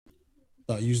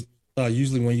Thought you thought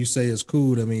usually when you say it's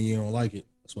cool, I mean you don't like it.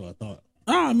 That's what I thought.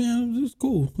 Ah, man, it was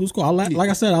cool. It was cool. Yeah. Like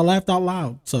I said, I laughed out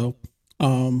loud. So,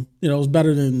 it was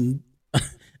better than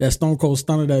that Stone Cold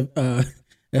Stunner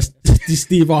that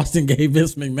Steve Austin gave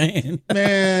Vince McMahon.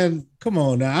 Man, come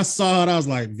on now. I saw it. I was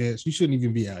like, Vince, you shouldn't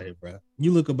even be out here, bro.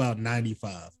 You look about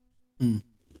 95. Mm.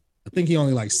 I think he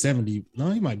only like 70.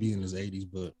 No, he might be in his 80s,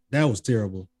 but that was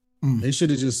terrible. Mm. They should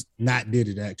have just not did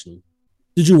it actually.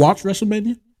 Did you watch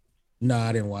WrestleMania? No,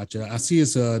 I didn't watch it. I see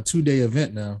it's a 2-day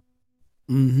event now.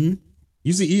 Mm-hmm.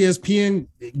 You see ESPN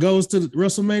goes to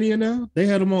WrestleMania now? They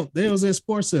had them on, they was at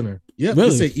Sports Center. Yep. Really?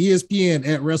 It said ESPN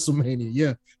at WrestleMania.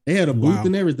 Yeah. They had a booth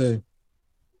and everything.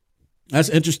 That's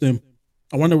interesting.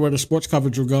 I wonder where the sports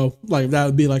coverage will go. Like that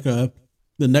would be like the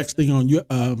next thing on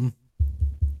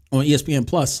ESPN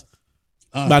Plus.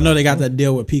 But I know they got that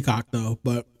deal with Peacock though,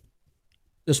 but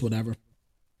just whatever.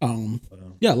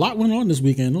 Yeah, a lot went on this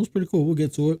weekend. It was pretty cool. We'll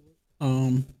get to it.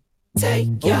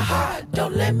 Take your heart,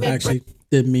 don't let me. Actually,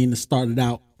 didn't mean to start it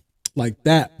out like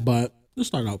that, but let's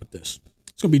start out with this.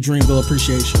 It's gonna be Dreamville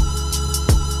Appreciation.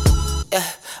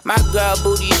 My girl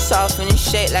booty soft and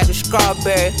shaped like a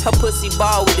strawberry. Her pussy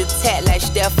ball with a tat like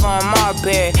Stephon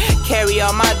Marbury. Carry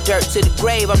all my dirt to the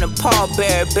grave, I'm the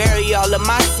pallbearer. Bury all of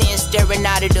my sins, staring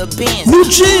out of the bins.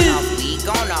 Gone off weed,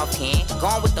 gone off hand,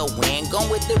 gone with the wind,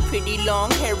 gone with the pretty long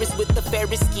Harris with the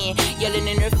fairest skin. Yelling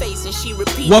in her face and she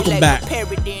repeated. Welcome like back.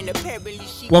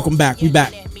 Welcome back. We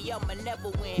back.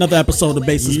 Another episode of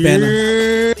Baseless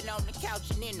Banner.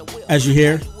 As you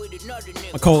hear,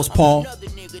 my co-host Paul.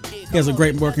 He has a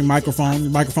great working microphone. The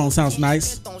microphone sounds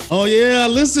nice. Oh yeah, I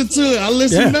listened to it. I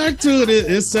listened back to it.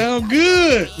 It sounds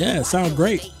good. Yeah, it sounds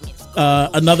great.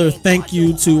 Another thank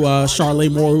you to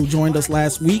Charlene Moore who joined us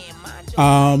last week.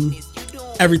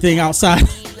 Everything outside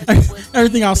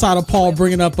of Paul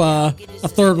bringing up a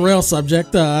third rail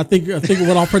subject. I think it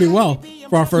went all pretty well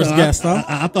for our first guest.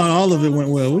 I thought all of it went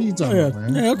well. What are you talking about,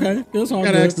 man? Yeah, okay. It's all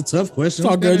Gotta good. ask the tough questions. It's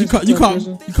all good. You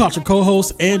caught your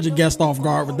co-host and your guest off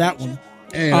guard with that one.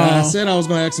 Hey, I said I was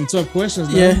gonna ask some tough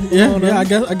questions. Yeah.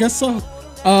 I guess so.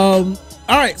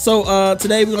 All right, so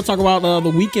today we're gonna talk about the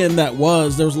weekend that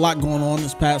was. There was a lot going on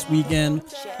this past weekend.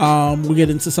 We get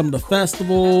into some of the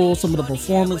festivals, some of the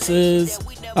performances.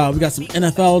 We got some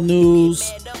NFL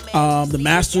news. The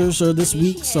Masters are this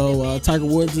week, so Tiger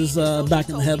Woods is back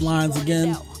in the headlines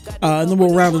again. And then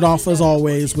we'll round it off as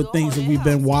always with things that we've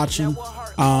been watching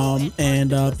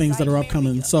and things that are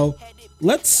upcoming. So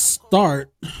let's start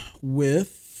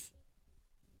with,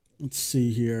 let's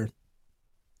see here.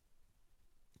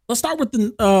 Let's start with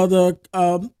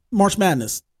the March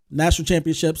Madness national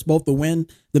championships. Both the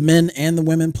men and the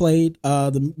women played.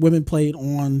 The women played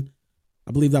on,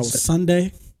 I believe that was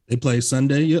Sunday. They played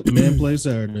Sunday. Yep. Men played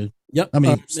Saturday. Yep. I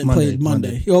mean, they played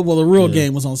Monday. Oh, well, the real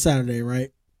game was on Saturday,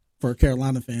 right? For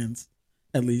Carolina fans,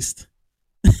 at least.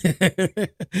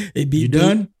 They beat you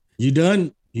done? You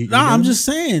done? I'm just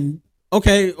saying.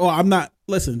 Okay. Well, I'm not.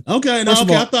 Listen. Okay. No,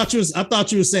 okay. I thought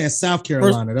you were saying South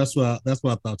Carolina. That's what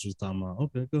I thought you was talking about.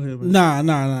 Okay. Go ahead. Man.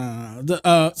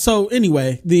 Nah. So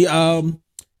anyway, the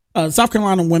South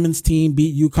Carolina women's team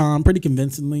beat UConn pretty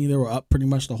convincingly. They were up pretty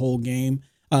much the whole game.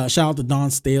 Shout out to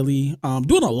Dawn Staley,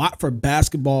 doing a lot for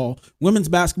basketball, women's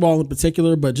basketball in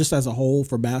particular, but just as a whole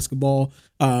for basketball.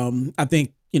 I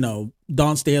think,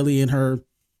 Dawn Staley and her,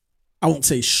 I won't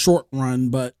say short run,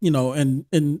 but, in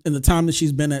the time that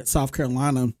she's been at South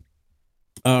Carolina,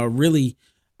 really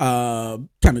kind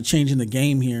of changing the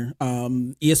game here.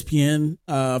 ESPN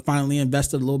finally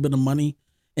invested a little bit of money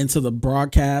into the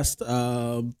broadcast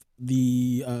of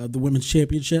the women's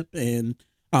championship, and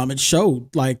it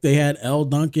showed. Like they had Elle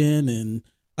Duncan and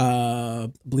I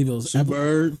believe it was Sue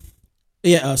Bird.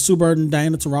 Yeah, Sue Bird and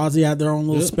Diana Taurasi had their own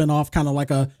little spinoff, kind of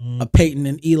like a Peyton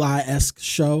and Eli-esque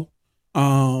show.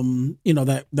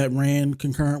 That ran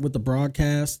concurrent with the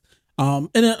broadcast.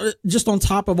 And just on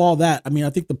top of all that, I mean, I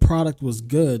think the product was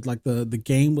good. Like the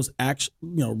game was actually,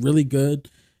 really good.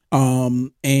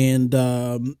 And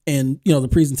the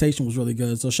presentation was really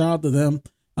good. So shout out to them.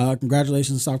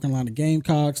 Congratulations, South Carolina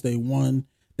Gamecocks. They won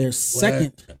their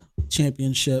second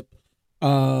championship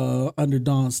under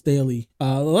Dawn Staley.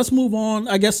 Let's move on.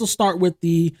 I guess we'll start with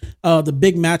the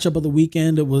big matchup of the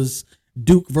weekend. It was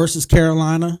Duke versus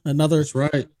Carolina. That's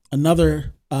right.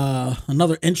 Another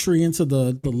entry into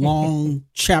the long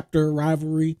chapter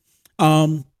rivalry.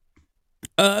 I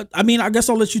mean, I guess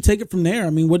I'll let you take it from there.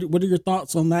 I mean, what are your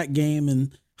thoughts on that game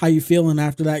and how you feeling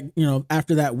after that?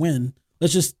 After that win.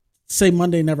 Let's just say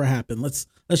Monday never happened. Let's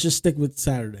just stick with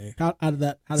Saturday. How did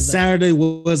that? Saturday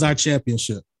was our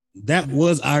championship. That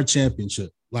was our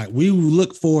championship. Like we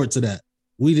look forward to that.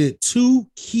 We did 2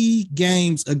 key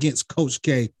games against Coach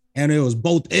K and it was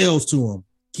both L's to him.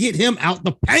 Get him out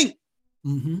the paint.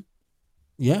 Mm-hmm.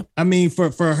 Yeah. I mean, for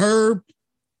Herb,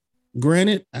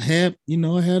 granted, I had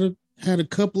a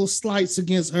couple of slights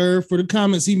against Herb for the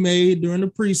comments he made during the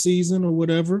preseason or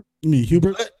whatever. You mean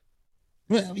Hubert?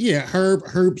 Well, yeah,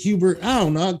 Herb Hubert. I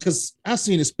don't know, because I've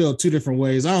seen it spelled two different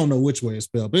ways. I don't know which way it's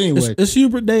spelled. But anyway. It's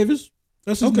Hubert Davis.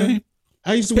 That's his name.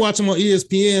 I used to watch him on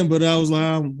ESPN, but I was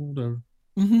like, whatever.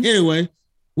 Mm-hmm. Anyway,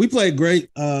 we played great.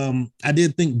 I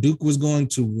did think Duke was going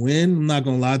to win. I'm not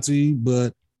going to lie to you,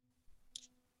 but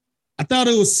I thought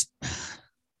it was,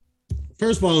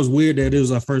 first of all, it was weird that it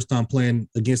was our first time playing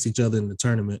against each other in the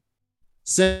tournament.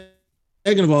 Second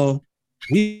of all,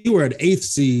 we were at 8th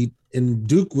seed,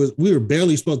 and we were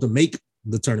barely supposed to make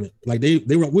the tournament. Like we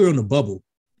were on the bubble.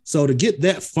 So to get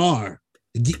that far,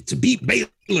 to beat Baylor,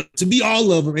 to beat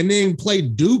all of them, and then play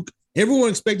Duke, everyone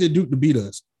expected Duke to beat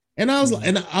us. And I was like,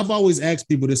 and I've always asked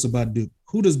people this about Duke.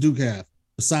 Who does Duke have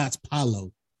besides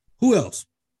Paolo? Who else?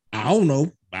 I don't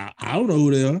know. I don't know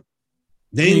who they are.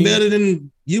 They ain't better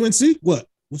than UNC? What?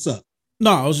 What's up?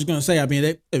 No, I was just gonna say,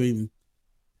 they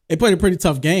played a pretty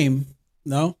tough game.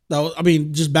 No,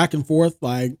 just back and forth.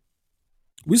 Like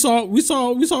we saw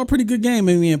a pretty good game.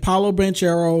 I mean, Paolo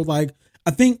Banchero, like,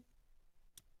 I think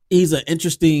he's an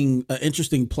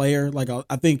interesting player. Like,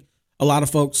 I think a lot of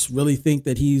folks really think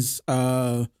that he's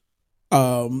a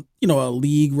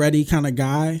league ready kind of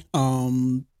guy.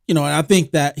 And I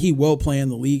think that he will play in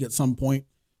the league at some point.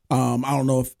 I don't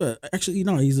know if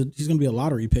he's going to be a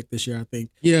lottery pick this year, I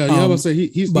think. Yeah, I was gonna say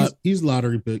he's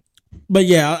lottery pick. But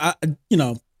yeah,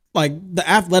 like the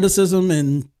athleticism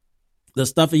and the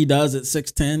stuff he does at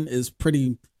 6'10" is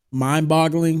pretty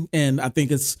mind-boggling, and I think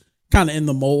it's kind of in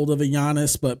the mold of a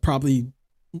Giannis, but probably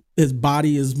his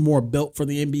body is more built for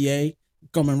the NBA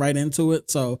coming right into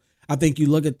it. So I think you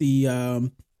look at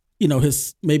the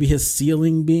his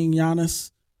ceiling being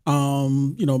Giannis.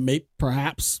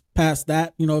 Perhaps past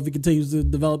that, if he continues to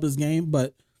develop his game.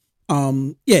 But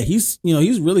he's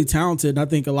really talented. I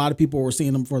think a lot of people were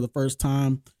seeing him for the first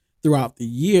time throughout the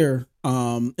year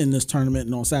in this tournament,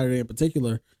 and on Saturday in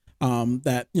particular,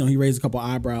 that he raised a couple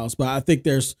eyebrows. But I think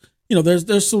there's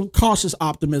some cautious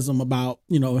optimism about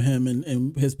him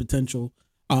and his potential.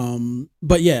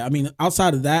 But yeah, I mean,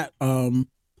 outside of that, I'm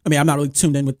not really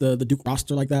tuned in with the Duke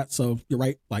roster like that. So you're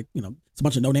right, like it's a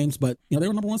bunch of no names, but they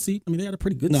were number 1 seed. I mean, they had a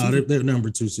pretty good. No, they're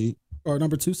number 2 seed or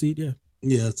number 2 seed. Yeah.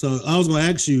 Yeah. So I was going to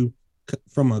ask you,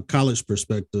 from a college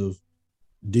perspective,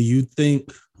 do you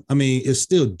think? I mean, it's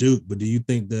still Duke, but do you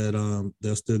think that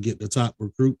they'll still get the top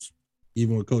recruits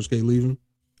even with Coach K leaving?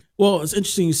 Well, it's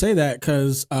interesting you say that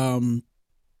because, Nolan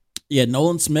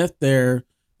Smith, their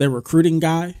recruiting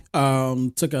guy,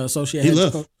 took an associate. He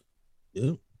left.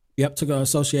 Yep, took an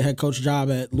associate head coach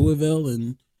job at Louisville,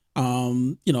 and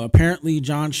apparently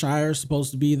John Shire's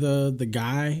supposed to be the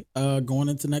guy going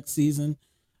into next season.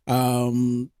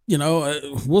 We'll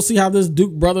see how this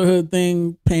Duke Brotherhood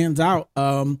thing pans out.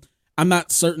 I'm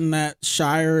not certain that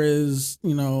Shire is,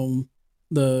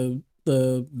 the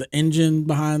engine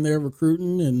behind their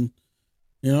recruiting, and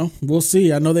we'll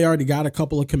see. I know they already got a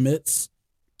couple of commits,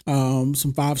 some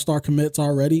 5-star commits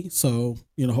already. So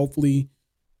hopefully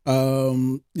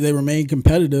they remain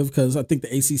competitive, because I think the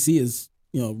ACC is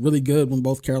really good when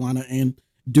both Carolina and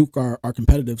Duke are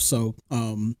competitive. So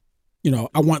I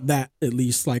want that at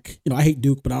least. Like I hate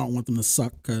Duke, but I don't want them to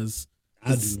suck, because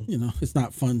it's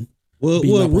not fun.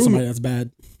 Beating up on somebody that's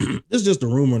bad. It's just a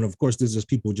rumor, and of course, there's just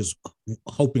people just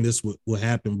hoping this will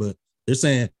happen. But they're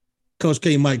saying Coach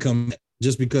K might come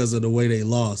just because of the way they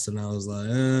lost, and I was like,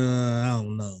 I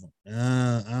don't know.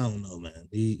 I don't know, man.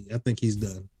 I think he's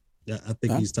done. I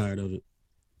think he's tired of it.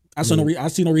 I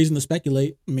see no reason to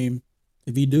speculate. I mean,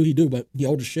 if he do, but he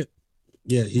old as shit.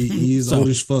 Yeah, he's old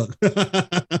as fuck.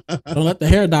 Don't let the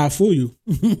hair dye fool you.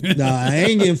 Nah, I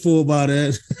ain't getting fooled by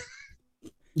that.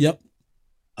 Yep.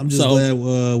 I'm just glad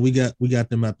we got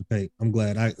them out the paint. I'm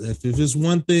glad. If it's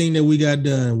one thing that we got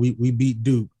done, we beat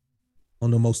Duke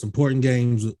on the most important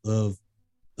games of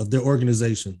their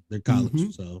organization, their college.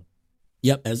 Mm-hmm. So,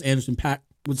 yep, as Anderson .Paak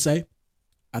would say,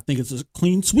 I think it's a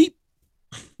clean sweep.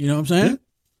 You know what I'm saying?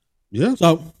 Yeah.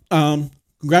 So,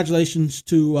 congratulations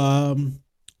to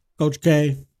Coach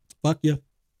K. Fuck you.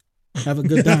 Have a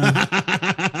good time.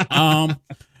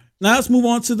 Now let's move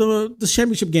on to the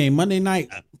championship game Monday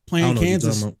night. Playing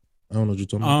Kansas. I don't know what you're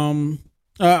talking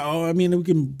about. I mean, we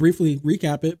can briefly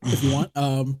recap it if you want.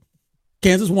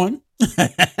 Kansas won.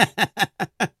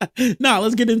 Now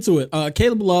let's get into it.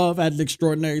 Caleb Love had an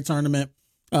extraordinary tournament.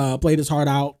 Played his heart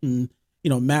out, and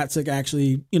Matsick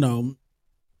actually,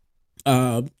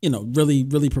 really,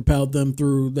 really propelled them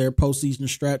through their postseason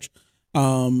stretch.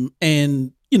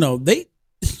 And they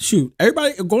shoot,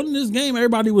 everybody going to this game,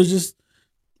 everybody was just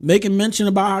making mention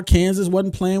about how Kansas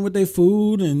wasn't playing with their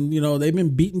food, and they've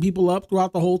been beating people up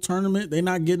throughout the whole tournament. They're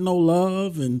not getting no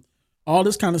love and all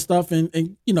this kind of stuff.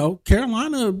 And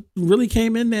Carolina really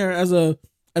came in there as a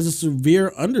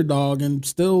severe underdog and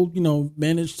still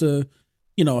managed to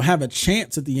have a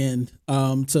chance at the end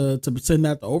to send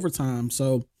that to overtime.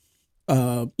 So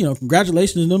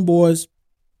congratulations to them boys.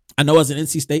 I know as an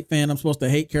NC State fan, I'm supposed to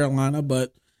hate Carolina,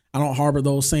 but I don't harbor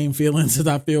those same feelings as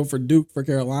I feel for Duke for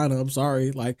Carolina. I'm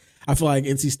sorry. Like, I feel like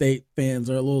NC State fans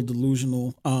are a little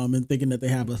delusional in thinking that they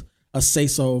have a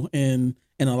say-so in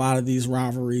a lot of these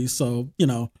rivalries. So,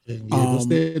 let's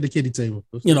stay at the kiddie table.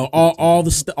 All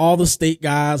the state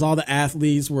guys, all the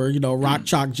athletes were, rock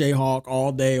chalk Jayhawk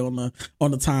all day on the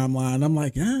timeline. I'm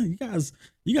like,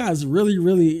 you guys really,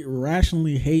 really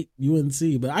rationally hate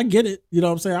UNC, but I get it. You know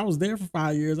what I'm saying? I was there for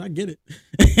 5 years. I get it.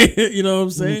 You know what I'm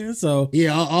saying? So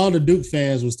yeah, all the Duke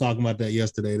fans was talking about that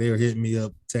yesterday. They were hitting me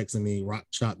up, texting me, rock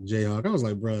chalk Jayhawk. I was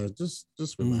like, bro, just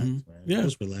relax, man. Yeah.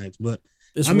 Just relax. But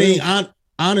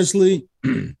honestly,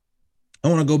 I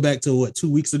want to go back to 2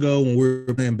 weeks ago when we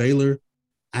were playing Baylor.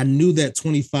 I knew that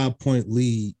 25-point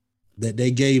lead that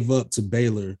they gave up to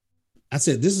Baylor. I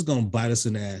said, this is going to bite us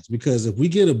in the ass, because if we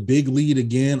get a big lead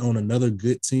again on another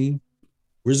good team,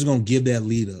 we're just going to give that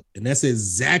lead up. And that's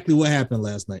exactly what happened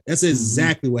last night.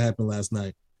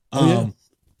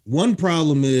 One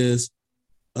problem is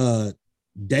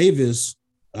Davis,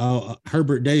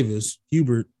 Hubert Davis, he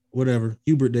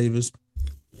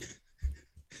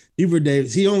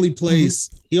only plays,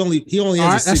 he only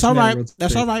has a 6-man rotation.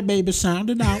 That's all right, baby. Sound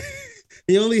it out.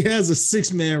 He only has a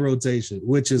 6-man rotation,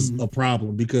 which is a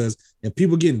problem, because if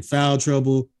people get in foul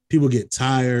trouble, people get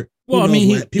tired. Well,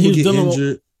 people get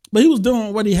injured. But he was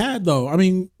doing what he had, though. I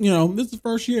mean, this is the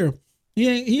first year.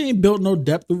 He ain't built no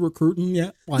depth of recruiting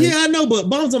yet. Yeah, I know, but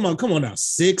I'm talking about, come on now,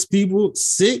 6 people,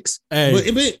 6.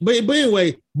 Hey. But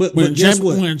anyway, but guess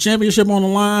what? When championship on the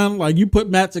line, like, you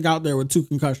put Matzik out there with 2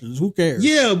 concussions, who cares?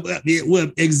 Yeah,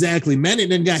 well, exactly. Manic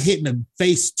done got hit in the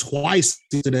face twice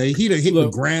today. He done hit the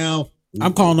ground.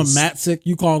 I'm calling him Matzik.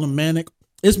 You call him Manic.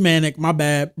 It's Manic. My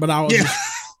bad. But I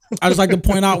just like to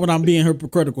point out when I'm being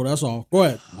hypocritical. That's all. Go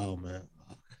ahead. Oh man.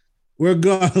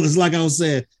 Regardless, like I was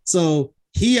saying, so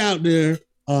he out there.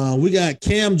 We got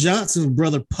Cam Johnson's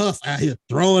brother Puff out here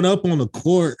throwing up on the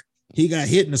court. He got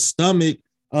hit in the stomach.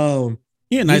 He a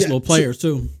nice little players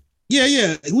too.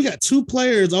 Yeah. We got 2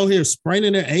 players out here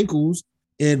spraining their ankles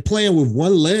and playing with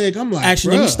one leg. I'm like,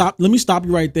 actually, let me stop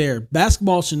you right there.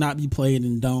 Basketball should not be played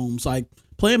in domes. Like,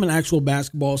 play them in actual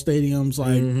basketball stadiums.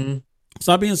 Like,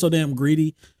 stop being so damn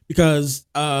greedy. Because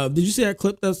did you see that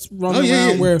clip that's running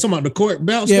around where talking about the court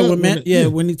bounce? Yeah,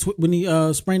 when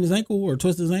he sprained his ankle or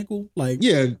twisted his ankle, like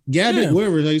Gavitt,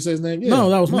 whatever you say his name. Yeah.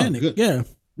 No, that was Manic. Good. Yeah,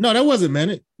 no, that wasn't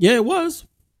Manic. Yeah, it was.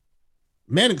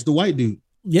 Manic's the white dude.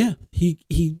 Yeah,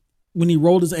 he when he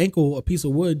rolled his ankle, a piece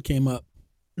of wood came up.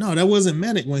 No, that wasn't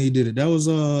Manic when he did it. That was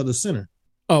the center.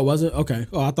 Oh, was it? Okay.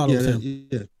 Oh, I thought it was him.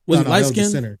 Yeah. Was he light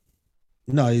skinned?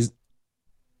 No, he's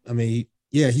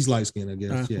light skinned, I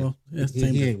guess. Well,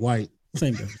 he ain't white.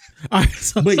 Same thing. All right.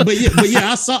 So. But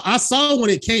I saw when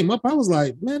it came up, I was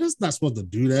like, man, that's not supposed to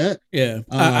do that. Yeah.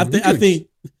 I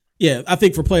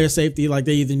think for player safety, like,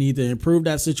 they either need to improve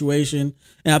that situation,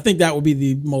 and I think that would be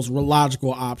the most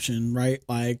logical option, right?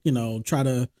 Like, try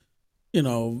to,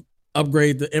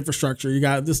 upgrade the infrastructure. You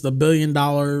got this is $1 billion,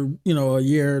 a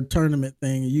year tournament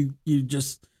thing. You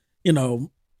just, you're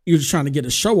just trying to get a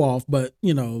show off, but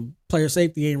player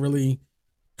safety ain't really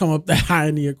come up that high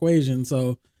in the equation.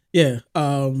 So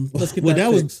let's get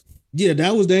that fixed.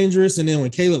 That was dangerous. And then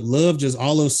when Caleb Love just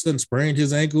all of a sudden sprained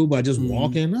his ankle by just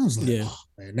walking, I was like, oh,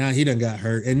 man, now he done got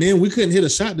hurt. And then we couldn't hit a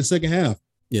shot in the second half.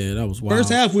 Yeah, that was wild.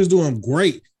 First half we was doing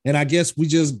great, and I guess we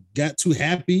just got too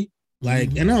happy.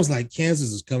 Like, and I was like,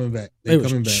 Kansas is coming back. They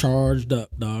was charged up,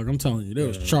 dog. I'm telling you, they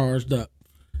was charged up.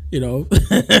 Like,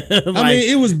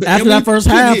 it was after that first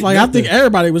half. Like, I think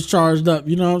everybody was charged up.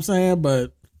 You know what I'm saying?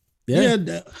 But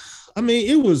it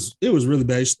was really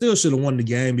bad. Still should have won the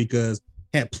game because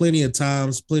had plenty of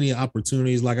times, plenty of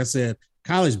opportunities. Like I said,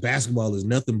 college basketball is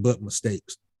nothing but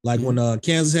mistakes. Like when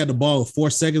Kansas had the ball with 4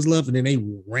 seconds left and then they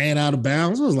ran out of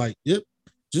bounds, I was like,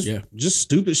 just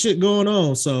stupid shit going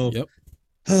on. So.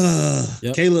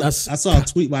 Caleb, I saw a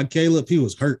tweet by Caleb. He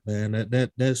was hurt, man.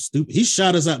 That's stupid. He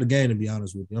shot us out the game, to be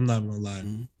honest with you. I'm not even gonna lie.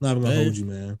 I'm not even gonna hold you,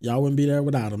 man. Y'all wouldn't be there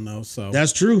without him, though. So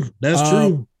that's true. That's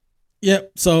true.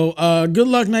 Yep. So good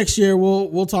luck next year.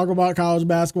 We'll talk about college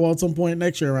basketball at some point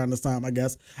next year around this time, I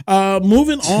guess.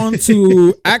 Moving on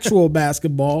to actual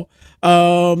basketball.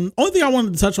 Only thing I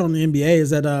wanted to touch on in the NBA is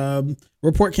that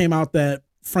report came out that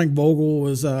Frank Vogel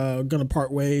is going to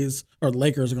part ways, or the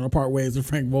Lakers are going to part ways with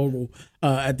Frank Vogel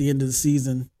at the end of the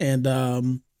season. And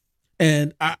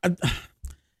I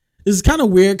this is kind of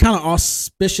weird, kind of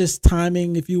auspicious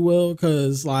timing, if you will,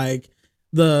 because like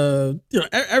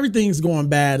everything's going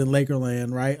bad in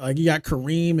Lakerland, right? Like you got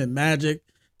Kareem and Magic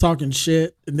talking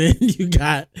shit, and then you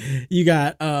got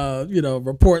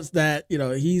reports that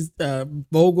he's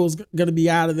Vogel's gonna be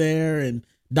out of there, and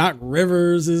Doc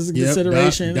Rivers is a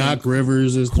consideration. Doc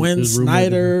Rivers is Quinn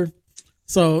Snyder.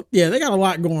 So yeah, they got a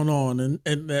lot going on,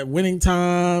 and that winning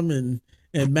time and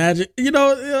Magic.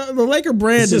 The Laker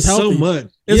brand is healthy. So much.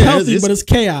 It's healthy, but it's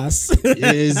chaos.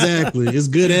 Yeah, exactly. It's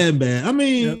good and bad. I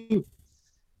mean,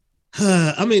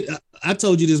 I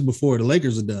told you this before. The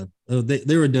Lakers are done.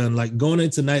 They were done. Like going in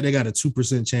tonight, they got a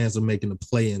 2% chance of making the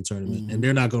play-in tournament, and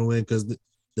they're not going to win because the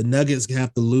Nuggets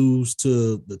have to lose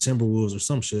to the Timberwolves or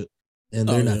some shit, and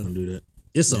they're not going to do that.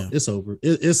 It's over.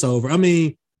 It's over. I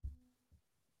mean,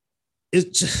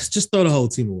 it's just throw the whole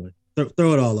team away.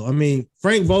 Throw it all up. I mean,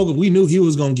 Frank Vogel, we knew he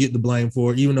was going to get the blame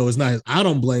for it, even though it's not his. I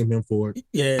don't blame him for it.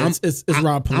 Yeah, it's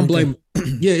Rob Pelinka. I'm blaming.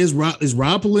 Yeah, it's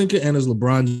Rob Pelinka and it's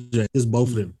LeBron James. It's both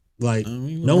of them. Like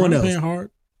no one else. Playing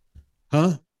hard,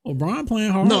 huh? LeBron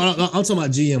playing hard. No, I'm talking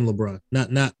about GM LeBron.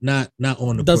 Not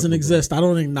on the. Doesn't exist. I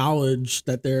don't acknowledge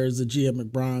that there is a GM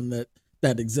LeBron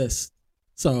that exists.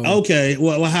 So okay,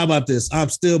 well, how about this? I'm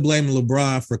still blaming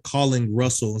LeBron for calling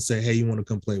Russell and say, "Hey, you want to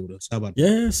come play with us?" How about that?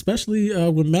 Yeah, especially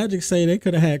when Magic say they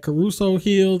could have had Caruso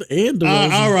healed and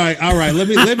DeRozan. All right. Let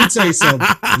me tell you something.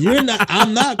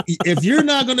 I'm not. If you're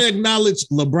not going to acknowledge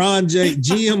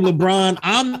GM LeBron,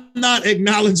 I'm not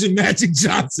acknowledging Magic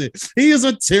Johnson. He is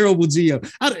a terrible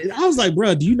GM. I was like,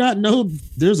 bro, do you not know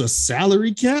there's a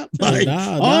salary cap? Like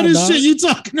all this shit you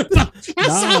talking about.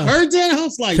 I heard that. I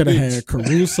was like, could have had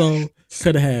Caruso.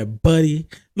 Could have had Buddy,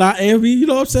 not Amy. You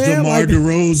know what I'm saying? DeMar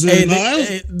DeRozan.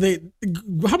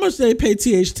 How much did they pay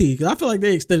THT? Because I feel like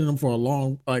they extended him for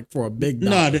a big.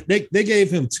 No, they gave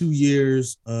him 2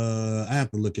 years. I have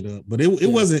to look it up, but it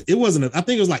wasn't. I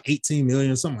think it was like 18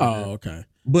 million or something. Oh, okay.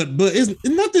 But it's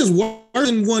nothing's worse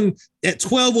than one at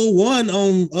 1201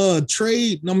 on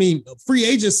trade. I mean, free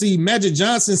agency. Magic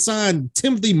Johnson signed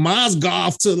Timothy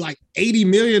Mozgov to like $80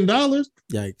 million.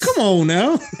 Yikes. Come on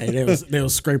now. Hey, they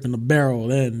was scraping the barrel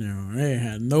then. They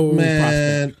had no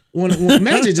man. When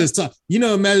Magic just talk,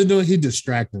 Magic doing, he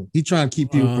distracting. He trying to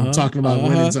keep people from talking about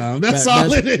winning time. That's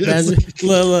all it is.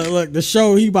 Look, the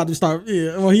show he about to start.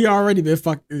 Yeah, well, he already been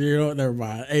fucked. Never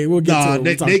mind. Hey, we'll get to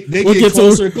it. We'll get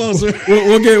closer and closer.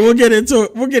 We'll get into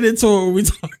it. We'll get into it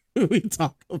when we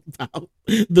talk about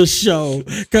the show,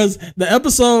 because the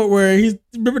episode where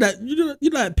remember that you know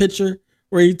that picture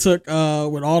where he took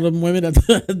with all them women at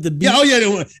the beach. Yeah,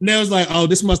 and it was like, oh,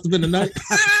 this must have been the night.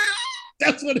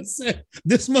 That's what it said.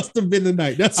 This must have been the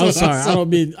night. That's what I don't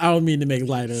mean to make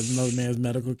light of another man's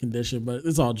medical condition, but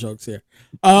it's all jokes here.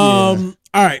 All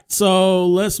right, so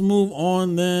let's move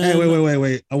on then. Hey,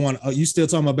 wait. You still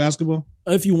talking about basketball?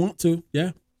 If you want to,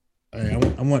 yeah. Hey,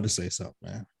 I want to say something,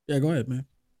 man. Yeah, go ahead, man.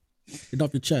 Get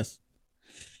off your chest.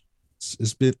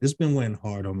 It's been weighing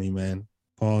hard on me, man.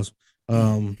 Pause.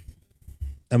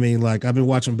 I mean, like, I've been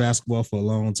watching basketball for a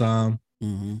long time,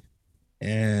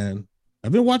 and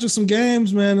I've been watching some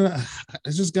games, man. I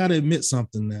just got to admit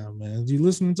something now, man. You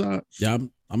listening to it? Yeah,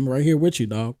 I'm right here with you,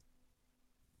 dog.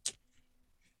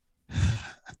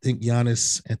 I think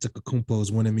Giannis Antetokounmpo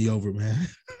is winning me over, man.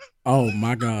 Oh,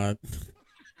 my God.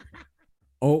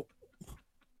 Oh,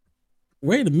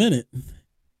 wait a minute.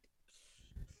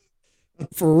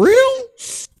 For real?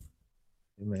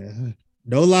 Man,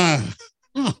 no lie.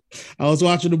 I was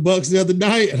watching the Bucks the other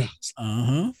night, and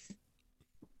I was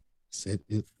said,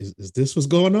 "Is this what's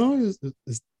going on?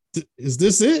 Is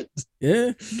this it?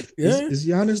 Yeah. Is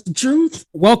Giannis the truth?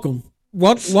 Welcome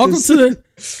to the.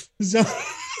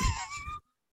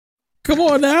 Come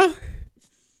on now.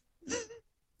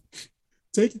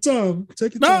 Take your time.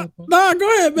 Nah,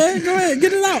 go ahead, man. Go ahead,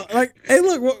 get it out. Like, hey,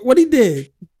 look what he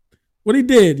did.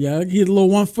 Yeah, he had a little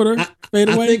 1-footer fade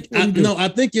away. I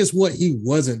think it's what he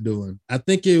wasn't doing. I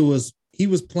think he was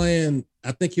playing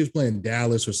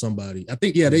Dallas or somebody. I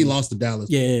think they lost to Dallas.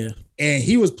 Yeah, and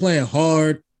he was playing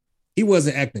hard. He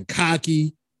wasn't acting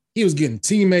cocky. He was getting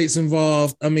teammates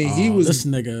involed. I mean, he was this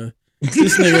nigga.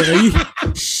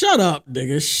 Shut up,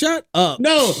 nigga. Shut up.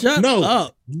 Shut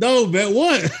up. No, man.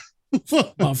 What?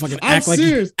 Motherfucking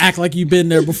act like you been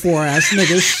there before, ass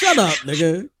nigga. Shut up,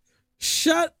 nigga.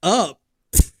 Shut up.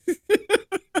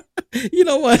 You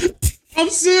know what?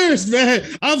 I'm serious, man.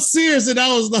 I'm serious. And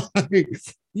I was like,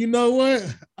 you know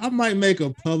what? I might make a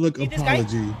public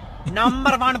apology.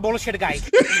 Number one bullshit guy.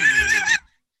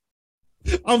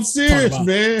 I'm serious,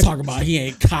 man. Talk about he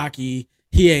ain't cocky.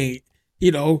 He ain't,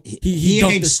 he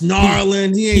ain't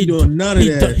snarling. He ain't doing none of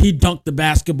that. He dunked the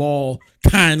basketball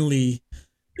kindly.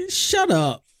 Shut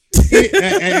up.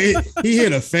 he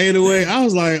hit a fadeaway. I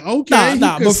was like, okay,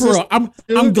 but for real,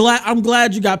 I'm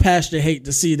glad you got past your hate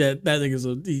to see that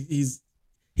nigga's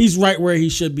he's right where he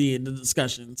should be in the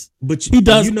discussions. But he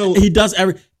does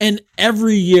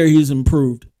every year he's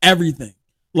improved everything.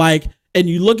 Like, and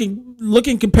you look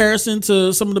in comparison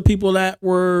to some of the people that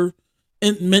were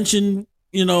mentioned,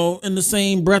 in the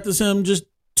same breath as him just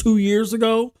 2 years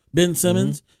ago, Ben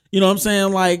Simmons. Mm-hmm. You know what I'm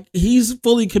saying? Like, he's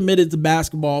fully committed to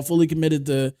basketball, fully committed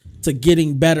to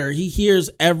getting better. He hears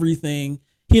everything.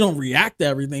 He don't react to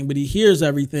everything, but he hears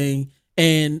everything.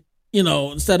 And,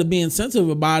 instead of being sensitive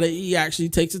about it, he actually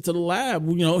takes it to the lab.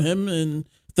 Him and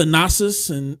Thanasis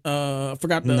and I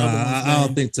forgot the other one's name. I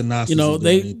don't think Thanasis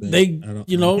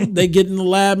they get in the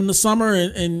lab in the summer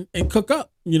and cook up.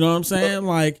 You know what I'm saying?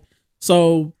 Like,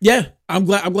 so yeah, I'm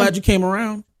glad you came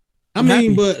around.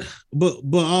 But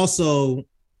also,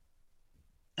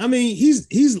 I mean,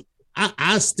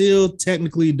 I still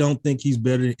technically don't think he's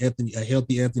better than a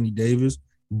healthy Anthony Davis,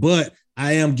 but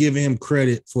I am giving him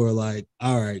credit for, like,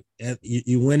 all right,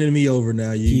 you winning me over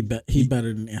now. He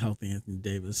better than healthy Anthony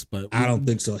Davis, but I don't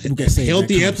think so.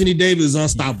 Healthy Anthony Davis is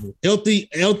unstoppable. Yeah. Healthy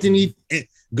Anthony,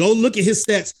 go look at his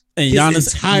stats. And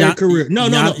Giannis' entire career. No.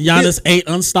 Giannis ain't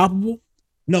unstoppable.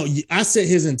 No, I said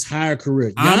his entire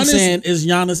career. I'm saying, is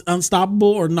Giannis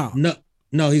unstoppable or not?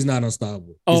 No, he's not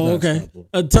unstoppable. Okay.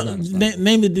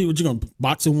 Name the dude. What you gonna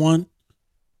box in one?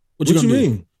 What you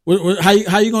mean?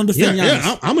 How you gonna defend Giannis?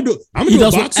 Yeah, I'm gonna do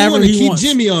a boxing one and keep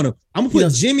Jimmy on him. I'm gonna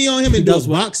put Jimmy on him and do a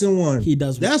boxing one. He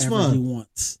does whatever he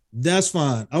wants. That's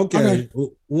fine. Okay.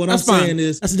 What I'm saying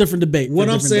is, that's a different debate. What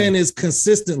I'm saying is,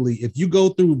 consistently, if you go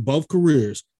through both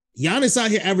careers, Giannis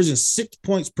out here averaging 6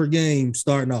 points per game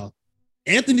starting off.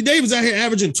 Anthony Davis out here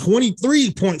averaging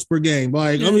 23 points per game.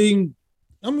 Like, I mean,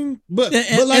 but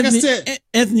like I said,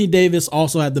 Anthony Davis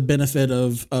also had the benefit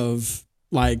of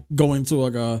like going to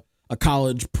like a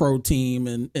college pro team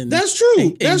and that's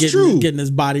true. Getting his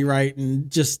body right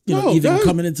and just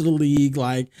coming into the league,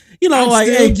 like I'm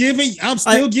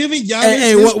still giving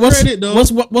Giannis credit though.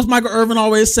 What's Michael Irvin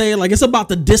always say? Like, it's about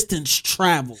the distance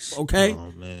traveled. Okay,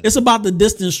 it's about the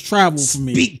distance traveled for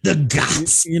me. Speak the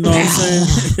gods. You know what I'm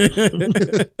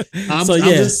saying? I'm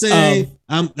just saying.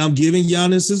 I'm giving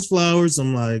Giannis his flowers.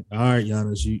 I'm like, all right,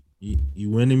 Giannis, you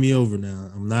winning me over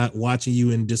now. I'm not watching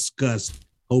you in disgust,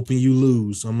 hoping you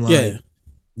lose. I'm like,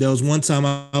 there was one time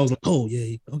I was like, oh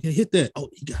yeah, okay, hit that. Oh,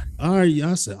 he got it. All right,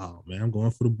 I said, oh man, I'm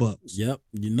going for the Bucks. Yep,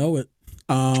 you know it.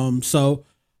 So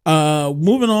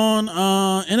moving on,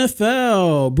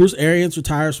 NFL. Bruce Arians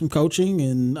retires from coaching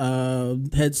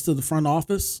and heads to the front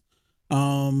office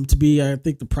to be, I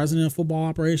think, the president of football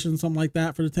operations, something like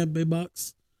that, for the Tampa Bay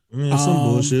Bucks. Yeah, some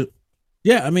bullshit.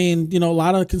 Yeah, I mean, a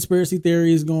lot of conspiracy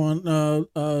theories going,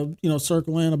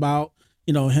 circling about,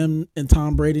 him and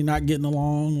Tom Brady not getting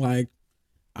along. Like,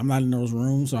 I'm not in those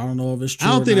rooms, so I don't know if it's true.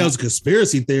 I don't think that was a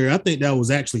conspiracy theory. I think that was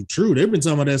actually true. They've been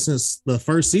talking about that since the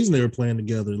first season they were playing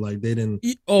together. Like, they didn't.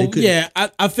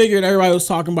 I figured everybody was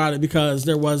talking about it because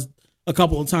there was a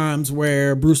couple of times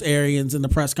where Bruce Arians in the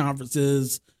press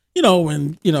conferences,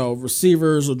 when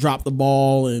receivers will drop the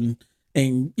ball and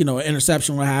an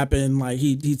interception would happen, like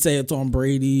he'd say it's on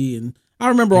Brady, and I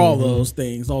remember all those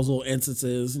things, those little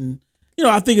instances, and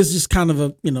I think it's just kind of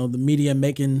the media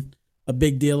making a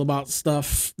big deal about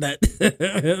stuff that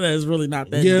is really not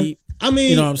that deep. I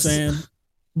mean, you know what I'm saying?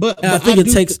 But I think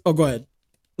it takes. Oh, go ahead.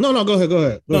 No, go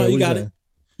ahead. No, you got it.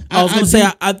 I was going to say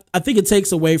I think it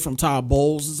takes away from Todd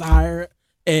Bowles' hire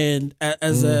and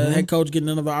as a head coach getting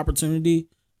another opportunity.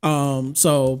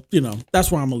 So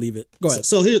that's where I'm gonna leave it. Go ahead.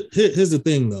 So here's the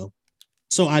thing though.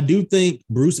 So I do think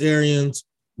Bruce Arians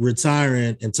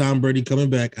retiring and Tom Brady coming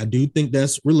back, I do think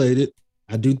that's related.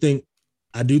 I do think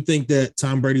that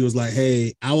Tom Brady was like,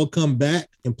 hey, I will come back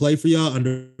and play for y'all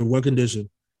under what condition?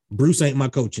 Bruce ain't my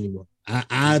coach anymore.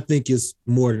 I think it's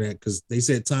more than that, because they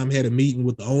said Tom had a meeting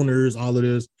with the owners, all of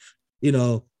this,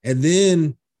 and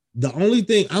then the only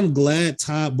thing, I'm glad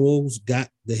Todd Bowles got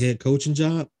the head coaching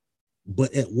job,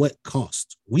 but at what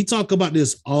cost? We talk about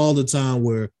this all the time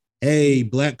where, hey,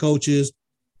 black coaches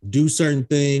do certain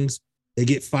things, they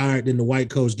get fired, then the white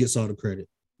coach gets all the credit.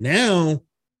 Now,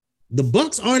 the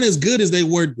Bucks aren't as good as they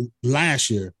were last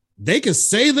year. They can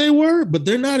say they were, but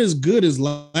they're not as good as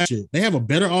last year. They have a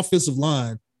better offensive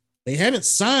line. They haven't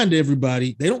signed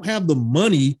everybody. They don't have the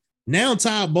money. Now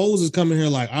Todd Bowles is coming here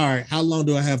like, all right, how long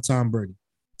do I have Tom Brady?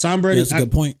 Tom Brady. That's a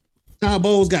good point. Todd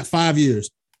Bowles got 5 years.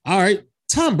 All right.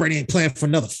 Tom Brady ain't playing for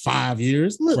another 5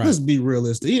 years. Let's be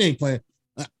realistic. He ain't playing.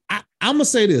 I'm gonna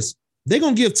say this: they're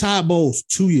gonna give Todd Bowles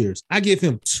 2 years. I give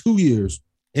him 2 years,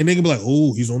 and they're gonna be like,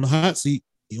 "Oh, he's on the hot seat.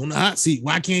 He's on the hot seat.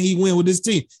 Why can't he win with this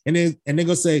team?" And they're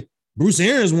gonna say Bruce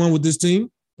Arians won with this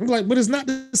team. I'm like, but it's not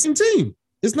the same team.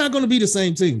 It's not gonna be the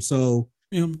same team. So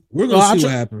we're gonna see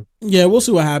what happens. Yeah, we'll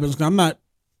see what happens. I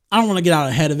don't want to get out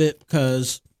ahead of it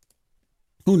because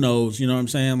who knows? You know what I'm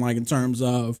saying? Like in terms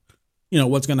of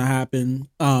what's gonna happen.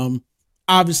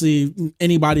 Obviously,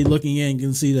 anybody looking in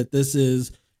can see that this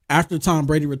is after Tom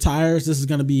Brady retires. This is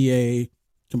going to be a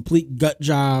complete gut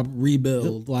job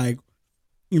rebuild. Like,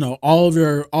 all of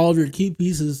your key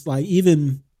pieces. Like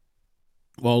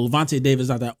Levante Davis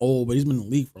not that old, but he's been in the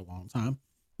league for a long time.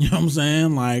 You know what I'm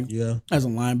saying? Like, as a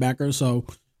linebacker. So,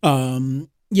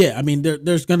 yeah. I mean,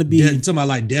 there's going to be talking about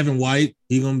like Devin White.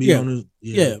 He's going to be on his.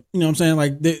 Yeah, you know what I'm saying?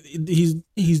 Like,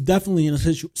 he's definitely in a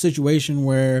situation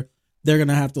where they're going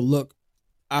to have to look.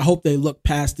 I hope they look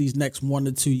past these next 1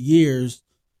 to 2 years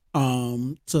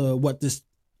to what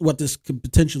this could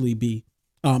potentially be.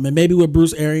 And maybe with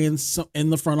Bruce Arians in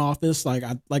the front office, like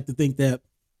I'd like to think that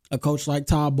a coach like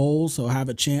Todd Bowles will have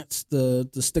a chance to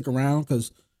stick around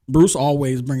because Bruce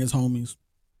always bring his homies.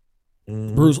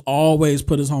 Mm-hmm. Bruce always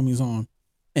put his homies on.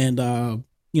 And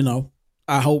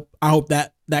I hope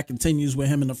that continues with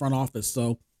him in the front office.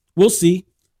 So we'll see.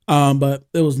 But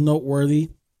it was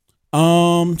noteworthy.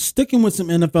 Sticking with some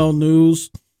NFL news.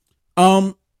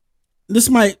 This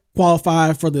might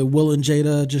qualify for the Will and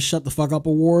Jada Just Shut the Fuck Up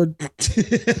award.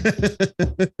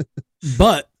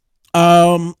 But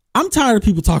I'm tired of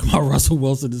people talking about Russell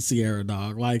Wilson and Ciara,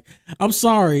 dog. Like, I'm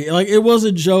sorry. Like, it was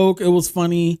a joke. It was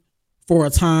funny for a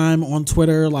time on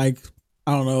Twitter, like,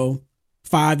 I don't know,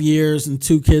 5 years and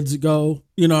 2 kids ago.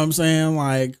 You know what I'm saying?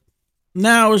 Like,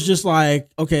 now it's just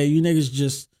like, okay, you niggas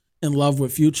just in love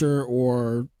with Future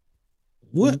or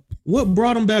What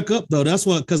brought him back up though? That's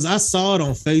what, because I saw it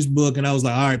on Facebook and I was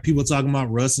like, all right, people talking about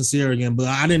Russ and Ciara again, but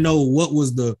I didn't know what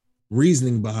was the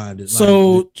reasoning behind it.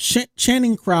 So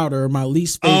Channing Crowder, my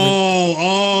least favorite.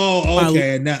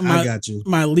 Okay, now I got you.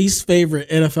 My least favorite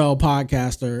NFL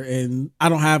podcaster, and I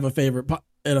don't have a favorite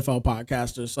NFL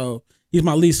podcaster, so he's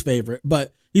my least favorite.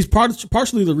 But he's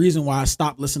partially the reason why I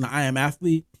stopped listening to I Am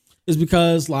Athlete is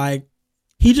because like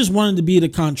he just wanted to be the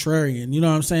contrarian. You know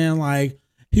what I'm saying? Like,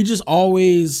 he just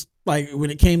always, like, when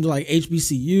it came to, like,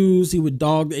 HBCUs, he would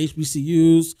dog the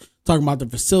HBCUs, talking about the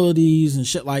facilities and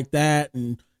shit like that,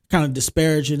 and kind of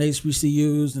disparaging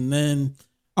HBCUs. And then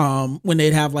when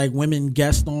they'd have, like, women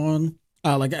guests on,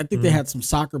 like, I think they had some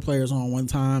soccer players on one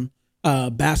time,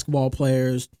 basketball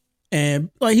players.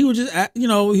 And, like, he would just,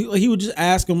 he would just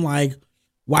ask them, like,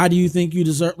 why do you think you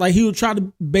deserve, like, he would try to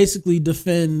basically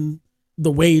defend the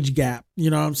wage gap. You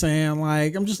know what I'm saying?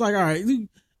 Like, I'm just like, all right,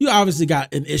 you obviously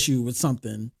got an issue with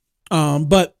something.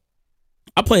 But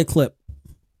I'll play a clip.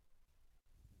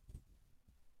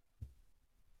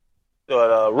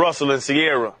 Russell and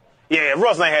Ciara. Yeah, if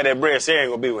Russell ain't had that bread, Ciara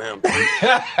ain't gonna be with him.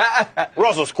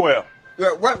 Russell square.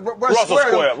 Russell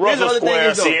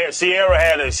square.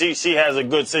 Ciara she has a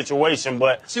good situation,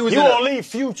 but you gonna leave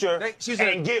Future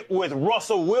and get with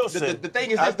Russell Wilson. The thing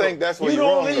is, I think that's what you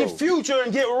don't leave Future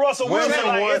and get with Russell Wilson.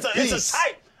 Like, it's a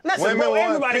type. Listen, bro,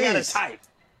 everybody got a type.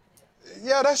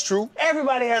 Yeah, that's true.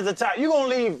 Everybody has a type. You gonna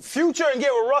leave Future and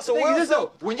get with Russell Wilson?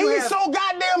 He's so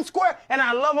goddamn square, and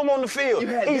I love him on the field.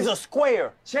 He's a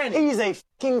square. Channing, he's a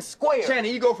fucking square.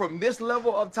 Channing, you go from this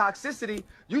level of toxicity,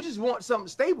 you just want something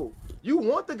stable. You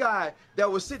want the guy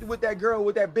that was sitting with that girl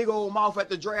with that big old mouth at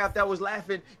the draft that was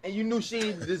laughing, and you knew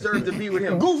she deserved to be with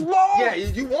him. Goofball? Yeah,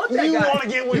 you want that guy. You want to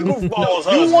get with Goofball's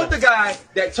husband. You want the guy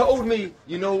that told me,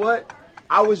 you know what?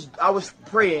 I was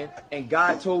praying and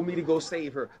God told me to go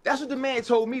save her. That's what the man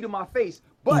told me to my face.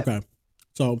 But okay,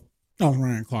 so that was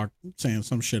Ryan Clark saying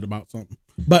some shit about something.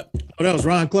 But that was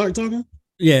Ryan Clark talking.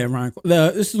 Yeah, Ryan.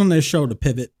 This is on their show, The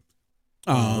Pivot.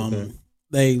 Okay.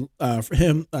 They for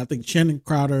him, I think Channing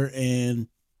Crowder and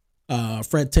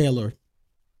Fred Taylor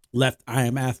left I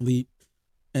Am Athlete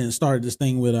and started this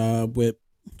thing with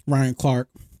Ryan Clark,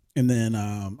 and then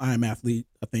I Am Athlete.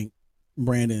 I think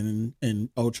Brandon and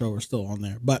Ocho are still on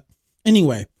there. But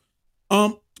anyway,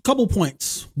 couple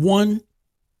points. One,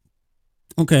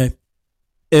 okay,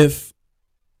 if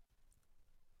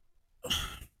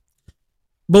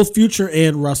both Future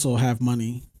and Russell have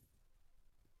money,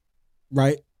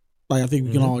 right? Like, I think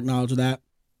we can all acknowledge that.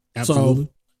 Absolutely. So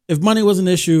if money was an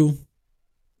issue,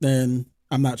 then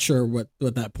I'm not sure what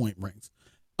that point brings.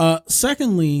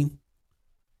 Secondly,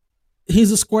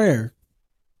 he's a square.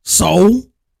 So?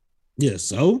 Yeah,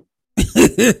 so?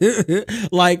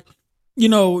 Like,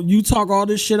 you talk all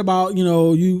this shit about,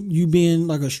 you being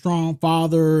like a strong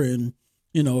father and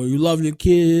you know, you love your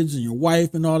kids and your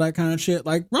wife and all that kind of shit.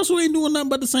 Like Russell ain't doing nothing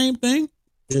but the same thing.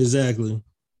 Exactly.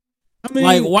 I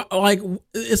mean, like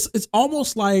it's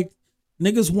almost like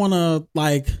niggas would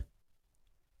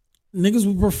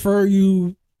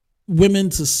prefer women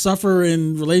to suffer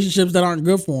in relationships that aren't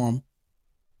good for them.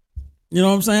 You know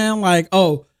what I'm saying? Like,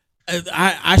 oh,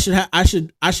 I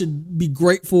should be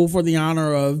grateful for the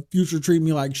honor of Future treat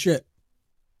me like shit.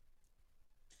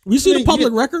 We see the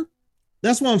public record.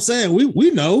 That's what I'm saying.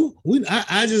 We know.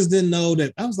 I just didn't know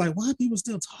that. I was like, why are people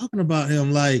still talking about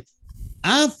him? Like,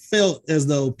 I felt as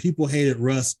though people hated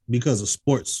Russ because of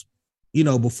sports. You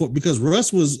know, because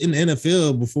Russ was in the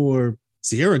NFL before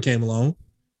Sierra came along,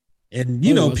 and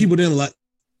you know people didn't like.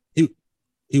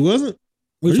 He wasn't.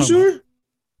 Are you sure? About?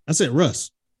 I said Russ.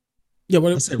 Yeah, but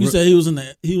you said he was in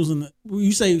the.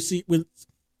 You say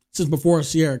since before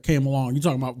Sierra came along. You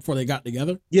talking about before they got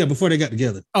together? Yeah, before they got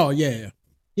together. Oh yeah.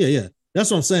 That's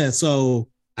what I'm saying. So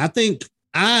I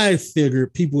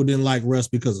figured people didn't like Russ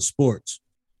because of sports.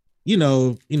 You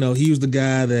know, he was the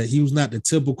guy that he was not the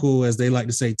typical, as they like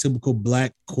to say, typical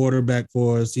black quarterback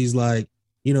for us. He's like,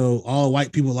 you know, all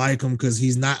white people like him because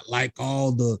he's not like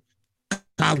all the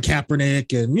Colin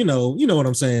Kaepernick and you know what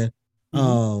I'm saying.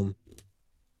 Mm-hmm.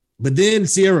 But then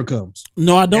Sierra comes.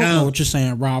 No, I don't know what you're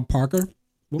saying, Rob Parker.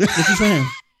 What you saying?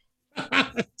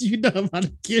 You know about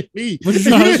to give me. What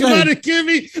you about to give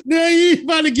me? No, you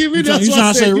about to give me. That's what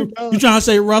I said. You trying to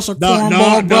say Russell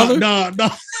cornball brother? No,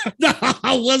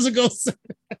 I wasn't gonna say.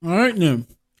 All right, then.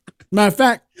 Matter of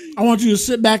fact, I want you to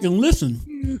sit back and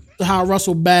listen to how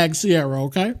Russell bagged Sierra.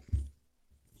 Okay.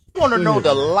 I want to know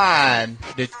the line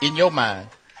that in your mind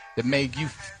that made you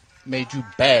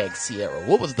bag Sierra.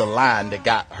 What was the line that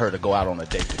got her to go out on a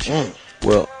date with you?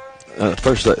 Well,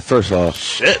 first off,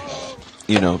 shit.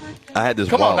 You know, I had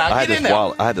this wallet. I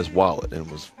had this wallet, and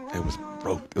it was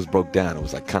broke. It was broke down. It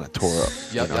was like kind of tore up.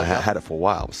 I had it for a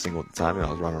while. I was single at the time.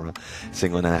 I was running around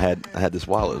single, and I had this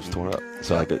wallet. It was torn up.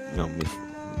 So I could,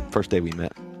 first day we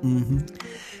met,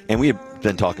 and we had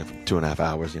been talking for 2.5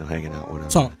 hours. Hanging out,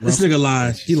 whatever. This nigga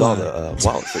lied. He saw the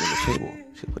wallet sitting on the table.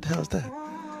 She said, "What the hell is that?"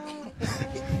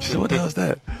 She said, "What the hell is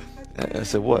that?" I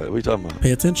said, "What are you talking about?"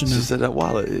 Pay attention now. She said, "That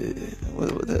wallet,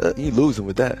 you losing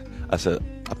with that." I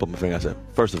put my finger, I said,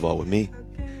 "First of all, with me,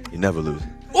 you never lose."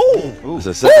 Ooh. I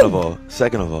said, second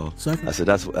of all, I said,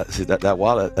 that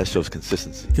wallet, that shows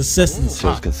consistency.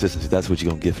 Shows consistency. That's what you're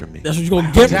going to get from me. That's what you're going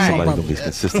to get from me. Somebody's going to be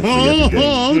consistent for you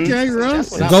every day. Okay,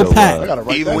 Russ. Go Pack.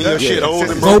 Even when your shit old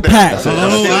and Go Pack.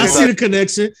 I see the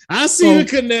connection. I see the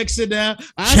connection now.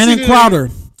 Channing Crowder.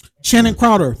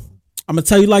 I'm going to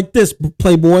tell you like this,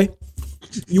 Playboy.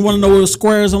 You want to know what a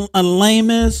square and a lame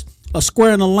is? A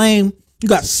square and a lame, you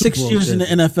got 6 years in the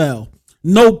NFL.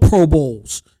 No Pro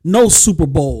Bowls. No Super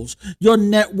Bowls. Your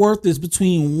net worth is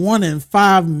between 1 and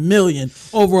 5 million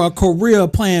over a career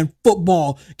playing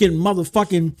football, getting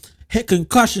motherfucking head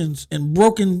concussions and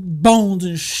broken bones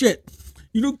and shit.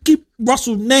 You don't keep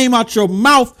Russell's name out your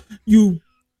mouth, you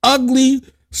ugly,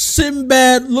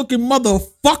 Sinbad looking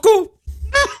motherfucker.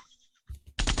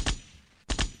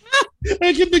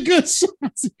 I get the good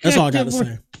shots. That's all I got to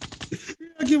say.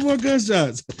 I get more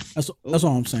gunshots. That's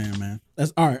all I'm saying, man.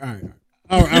 That's all right.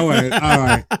 All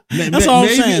right. That's all I'm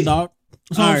saying, dog.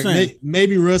 That's all I'm saying.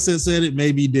 Maybe Russ had said it,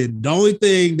 maybe he didn't.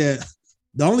 The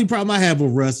only problem I have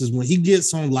with Russ is when he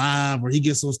gets on live or he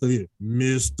gets on stuff here,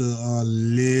 Mr.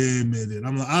 Unlimited.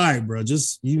 I'm like, all right, bro,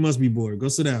 you must be bored. Go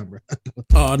sit down, bro.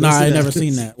 Oh, no, I ain't never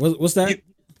seen that. What's that?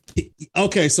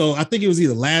 Okay, so I think it was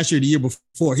either last year or the year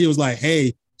before. He was like,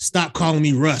 hey, stop calling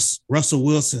me Russell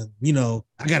Wilson. I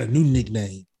got a new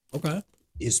nickname. Okay.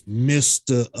 It's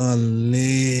Mr.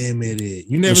 Unlimited.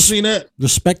 You never seen that?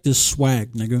 Respect is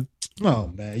swag, nigga.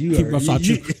 Oh man,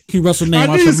 keep Russell name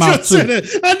out your mouth too.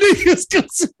 I knew you was gonna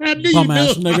say that. Bum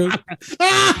ass nigga.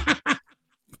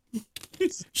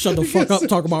 Shut the fuck up.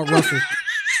 Talk about Russell.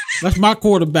 That's my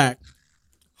quarterback.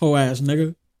 Hoe ass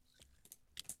nigga.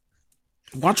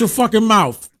 Watch your fucking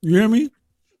mouth. You hear me?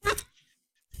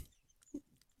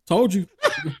 Told you.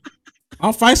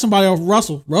 I'll fight somebody off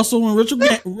Russell. Russell and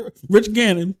Rich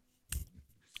Gannon.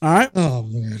 All right. Oh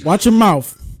man. Watch your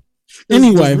mouth.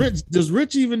 Anyway, does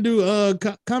Rich even do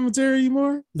commentary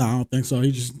anymore? No, I don't think so.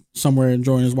 He's just somewhere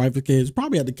enjoying his wife and kids.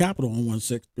 Probably at the Capitol on 1-6.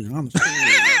 To be honest.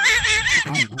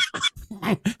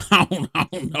 I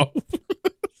don't know.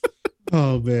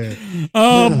 Oh man.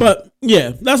 But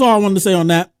yeah, that's all I wanted to say on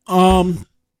that.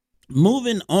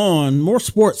 Moving on, more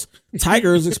sports.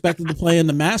 Tiger is expected to play in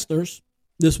the Masters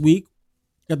this week.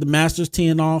 Got the Masters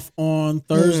teeing off on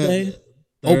Thursday.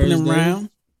 Opening round.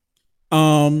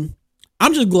 I'm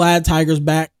just glad Tiger's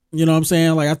back. You know what I'm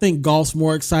saying? Like, I think golf's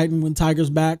more exciting when Tiger's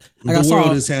back. Like, the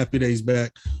world is happy that he's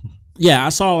back. Yeah, I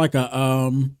saw like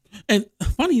a and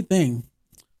funny thing.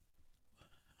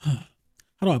 How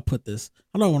do I put this?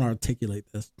 How do I want to articulate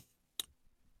this?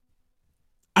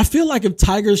 I feel like if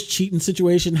Tiger's cheating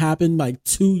situation happened like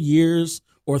 2 years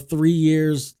or 3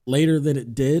 years later than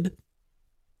it did,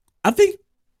 I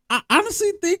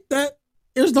honestly think that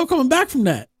there's no coming back from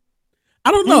that.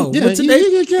 I don't know. Yeah,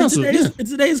 in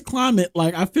today's climate,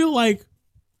 like I feel like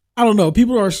I don't know.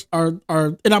 People are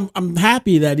and I'm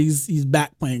happy that he's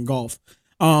back playing golf.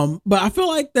 But I feel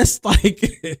like that's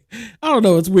like I don't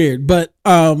know. It's weird, but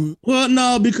well,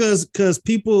 no, because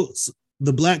people,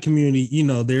 the black community, you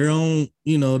know, their own,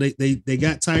 you know, they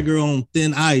got Tiger on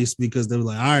thin ice because they were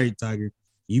like, all right, Tiger,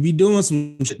 you be doing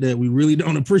some shit that we really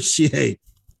don't appreciate,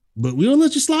 but we don't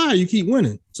let you slide. You keep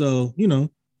winning, so you know.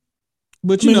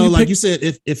 But you know, like you said,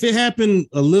 if it happened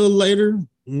a little later,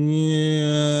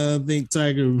 yeah, I think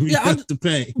Tiger would have to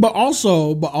pay. But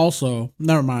also,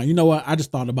 never mind. You know what? I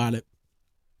just thought about it.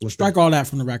 Strike all that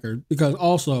from the record, because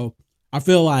also I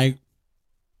feel like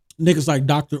niggas like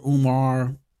Dr.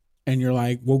 Umar and you're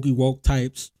like wokey woke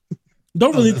types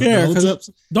don't really care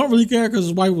because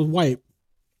his wife was white.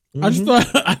 Mm-hmm.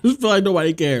 I just feel like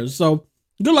nobody cares. So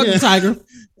good luck to Tiger.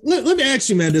 Let me ask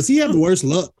you, man, does he have the worst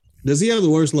luck?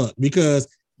 Because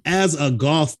as a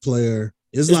golf player,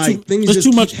 it's like things just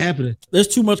keep happening. There's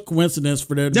too much coincidence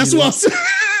for that. That's what I'm saying.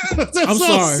 I'm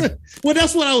sorry. Well,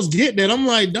 that's what I was getting at. I'm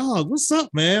like, dog, what's up,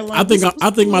 man? Like, I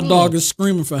think my dog is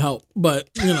screaming for help, but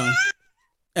you know,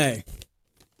 hey,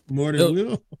 more than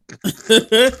Will.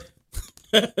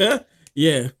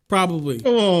 Yeah, probably.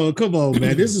 Come on,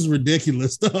 man. This is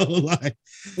ridiculous, though. Like,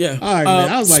 yeah. All right, man.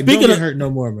 I was like, don't get hurt no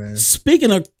more, man.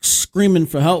 Speaking of screaming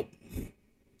for help,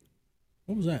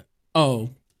 what was that? Oh,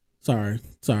 sorry.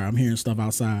 I'm hearing stuff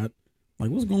outside. Like,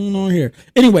 what's going on here?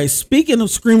 Anyway, speaking of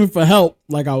screaming for help,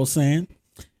 like I was saying,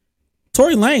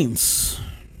 Tory Lanez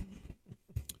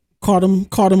caught him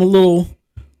a little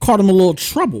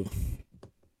trouble.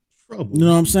 You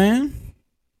know what I'm saying?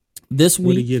 This week.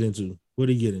 What did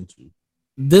he get into?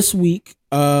 This week,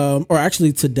 or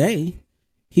actually today,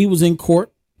 he was in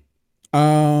court.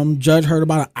 Judge heard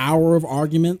about an hour of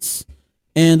arguments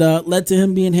and led to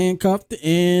him being handcuffed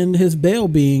and his bail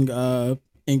being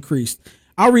increased.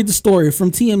 I'll read the story from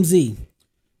TMZ.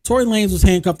 Tory Lanez was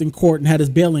handcuffed in court and had his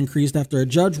bail increased after a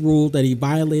judge ruled that he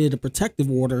violated a protective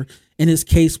order in his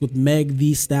case with Meg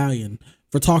Thee Stallion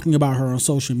for talking about her on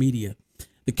social media.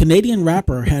 The Canadian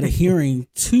rapper had a hearing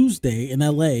Tuesday in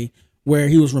LA where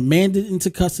he was remanded into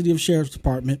custody of Sheriff's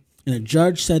Department and a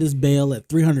judge set his bail at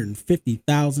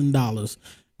 $350,000.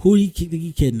 Who did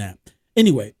he kidnap?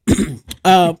 Anyway,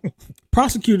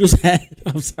 prosecutors had,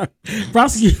 I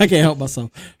can't help myself.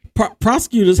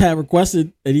 Prosecutors had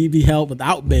requested that he be held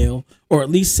without bail or at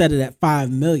least set it at $5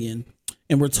 million,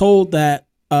 and were told that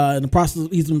in the process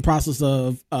he's in the process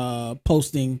of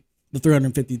posting the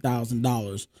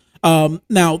 $350,000.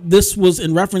 Now this was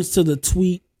in reference to the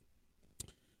tweet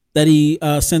that he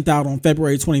sent out on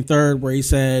February 23rd, where he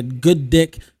said, "Good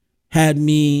dick had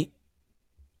me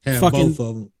fucking both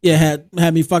of them. Yeah,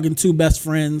 had me fucking two best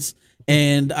friends,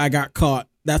 and I got caught.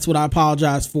 That's what I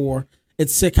apologize for.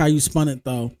 It's sick how you spun it,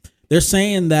 though." They're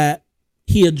saying that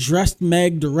he addressed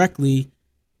Meg directly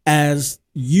as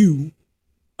you,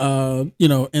 in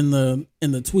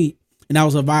the tweet, and that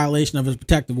was a violation of his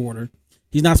protective order.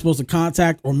 He's not supposed to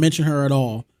contact or mention her at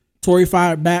all. Tory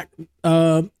fired that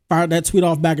tweet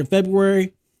off back in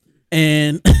February,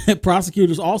 and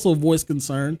prosecutors also voiced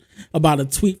concern about a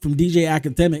tweet from DJ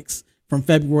Academics from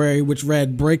February, which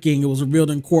read, "Breaking: It was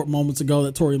revealed in court moments ago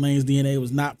that Tory Lanez's DNA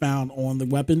was not found on the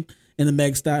weapon in the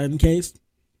Meg Stallion case."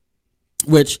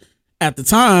 Which, at the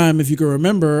time, if you can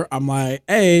remember, I'm like,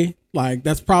 hey, like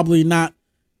that's probably not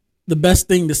the best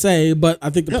thing to say, but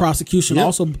I think the prosecution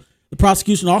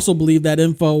also believed that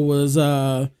info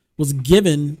was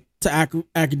given to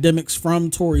academics from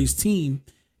Tory's team,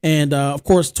 and of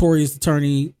course Tory's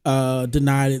attorney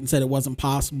denied it and said it wasn't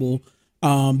possible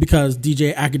because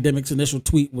DJ Academics' initial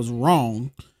tweet was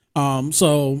wrong.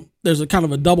 So there's a kind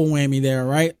of a double whammy there,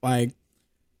 right? Like,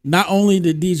 not only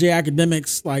did DJ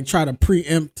Academics like try to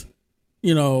preempt,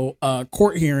 a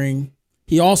court hearing,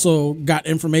 he also got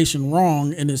information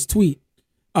wrong in his tweet.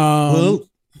 I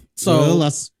saw.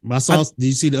 Did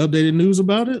you see the updated news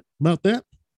about that?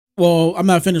 Well, I'm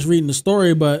not finished reading the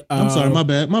story, but I'm sorry, my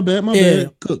bad.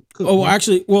 Cook,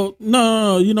 actually, well,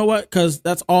 no. You know what? Because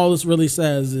that's all this really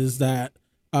says is that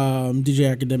DJ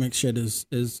Academic shit is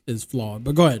flawed.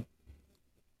 But go ahead.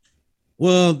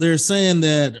 Well, they're saying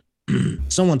that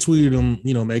someone tweeted him,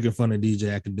 making fun of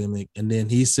DJ Academic, and then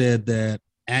he said that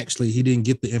actually he didn't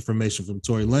get the information from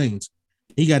Tory Lanez.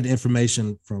 He got the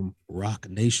information from Rock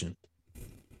Nation.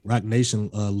 Rock Nation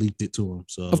leaked it to him.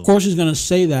 So of course he's gonna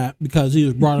say that because he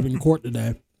was brought up in court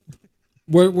today.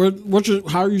 How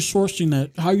are you sourcing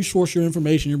that? How you source your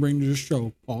information you bring to this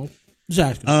show, Paul? Just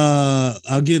asking.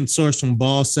 I'm getting sourced from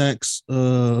Ball Sacks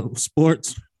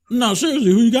Sports. No,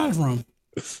 seriously, who you got it from?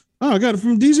 Oh, I got it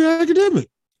from DJ Academic.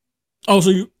 Oh,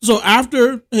 so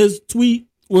after his tweet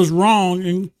was wrong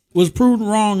and was proven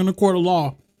wrong in the court of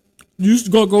law, you used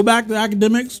to go back to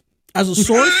Academics as a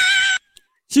source.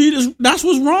 See, that's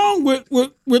what's wrong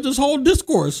with this whole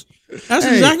discourse. That's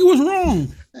exactly what's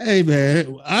wrong. Hey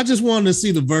man, I just wanted to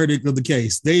see the verdict of the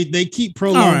case. They keep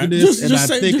prolonging this, and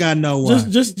I know why.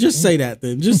 Just say that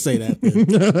then. Just say that then.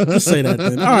 Just say that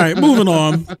then. All right, moving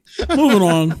on.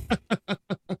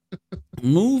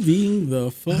 Moving the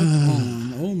fuck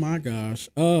on. Oh my gosh.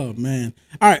 Oh man.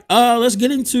 All right. Let's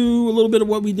get into a little bit of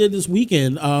what we did this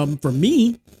weekend. For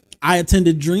me, I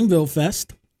attended Dreamville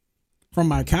Fest from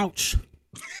my couch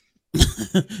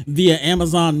via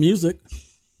Amazon Music.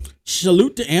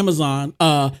 Salute to Amazon.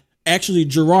 Actually,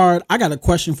 Gerard, I got a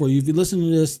question for you. If you listen to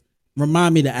this,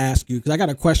 remind me to ask you because I got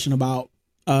a question about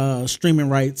streaming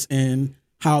rights and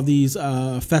how these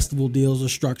festival deals are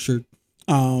structured.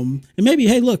 And maybe,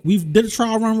 hey, look, we've did a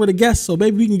trial run with a guest, so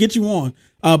maybe we can get you on.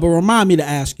 But remind me to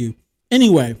ask you.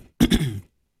 Anyway,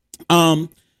 so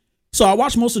I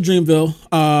watched most of Dreamville.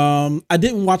 I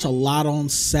didn't watch a lot on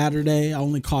Saturday. I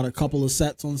only caught a couple of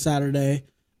sets on Saturday.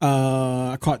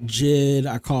 I caught Jid.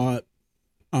 I caught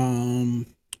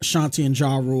Shanti and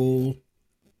Ja Rule.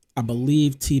 I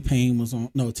believe T-Pain was on.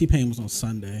 No, T-Pain was on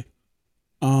Sunday.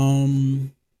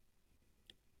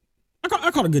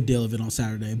 I caught a good deal of it on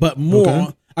Saturday, but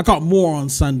I caught more on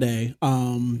Sunday.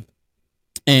 And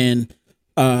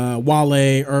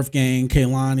Wale, Earth Gang,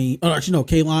 Kehlani. Oh, actually, no,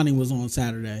 Kehlani was on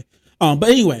Saturday. But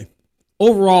anyway,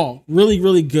 overall,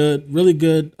 really good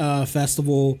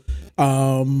festival.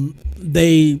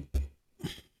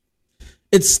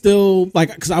 It's still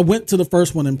like, because I went to the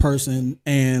first one in person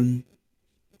and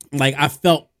like I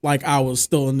felt like I was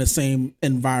still in the same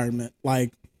environment.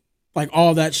 Like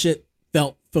all that shit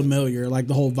felt familiar, like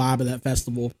the whole vibe of that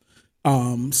festival.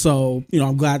 So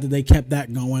I'm glad that they kept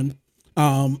that going.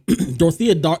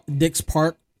 Dorothea Dix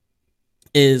Park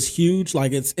is huge.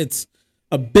 Like it's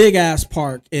a big ass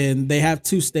park, and they have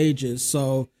 2 stages.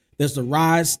 So there's the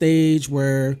Rise stage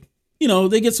where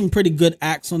they get some pretty good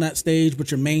acts on that stage,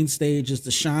 but your main stage is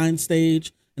the Shine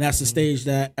stage, and that's the stage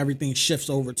that everything shifts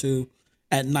over to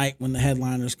at night when the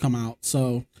headliners come out.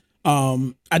 So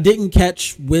I didn't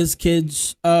catch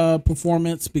WizKid's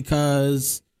performance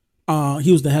because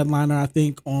he was the headliner, I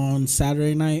think, on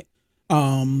Saturday night.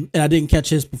 And I didn't catch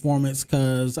his performance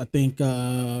because I think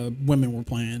women were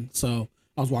playing. So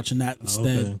I was watching that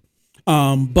instead.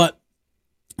 Okay. But,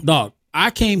 dog,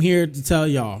 I came here to tell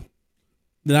y'all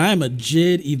that I am a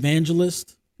Jid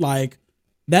evangelist. Like,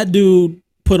 that dude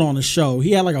put on a show.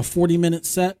 He had like a 40-minute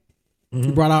set. Mm-hmm.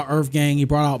 He brought out Earth Gang. He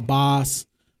brought out Boss.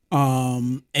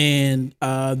 And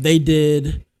they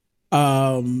did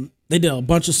a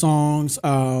bunch of songs.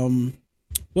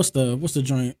 What's the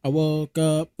joint? I woke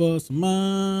up for some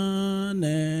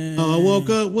money. Oh, I woke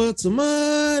up with some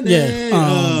money. Yeah.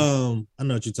 I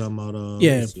know what you're talking about.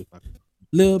 Yeah.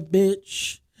 Little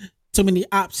bitch. Too many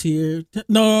ops here.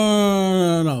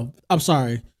 No. I'm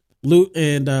sorry. Lute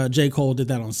and J. Cole did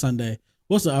that on Sunday.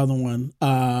 What's the other one?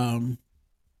 Damn,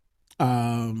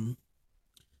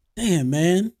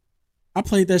 man. I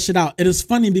played that shit out. It is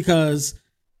funny because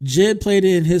Jid played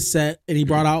it in his set and he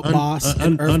brought out Boss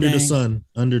and Earth Under Gang. the Sun.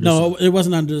 No, it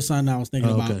wasn't Under the Sun that I was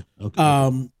thinking about.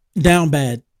 Okay. Down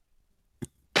Bad.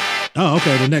 Oh,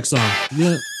 okay. The next song.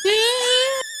 Yeah.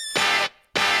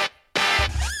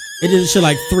 It did shit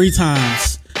like 3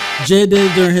 times. Jid did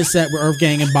it during his set with Earth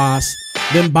Gang and Boss.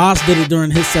 Then Boss did it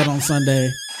during his set on Sunday.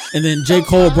 And then J.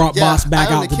 Cole brought Boss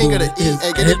back out to do his hit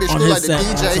on his set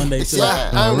on Sunday too.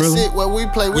 I'm the sit where we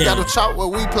play. We got to chop where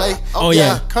we play. Oh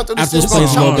yeah. Come through the After this system,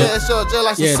 plays a little bit.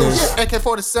 Yeah, it is.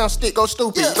 AK-47 stick, go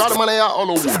stupid. Draw the money out on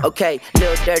the wall. Okay,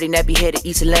 little dirty, nappy headed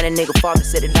East Atlanta nigga. Father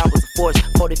said that I was a force.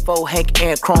 44 Hank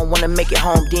Aaron Chrome, wanna make it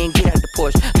home, then get out the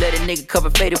Porsche. Let a nigga cover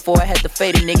faded for. I had to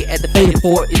fade a nigga at the faded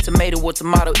for. It's tomato or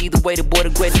tomato, either way the boy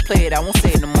the greatest player. I won't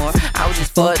say it no more. I was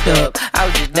just fucked up. I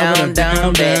was just down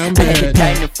bad. I had to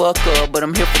tighten the fuck up, but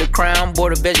I'm here for the crown.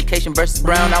 Board of Education versus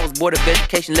Brown. I was board of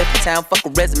education, left the town. Fuck a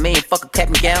resume and fuck a cap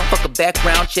and gown. Fuck a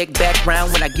background, check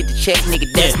background. When I get the check, nigga,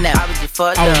 that's now. I was just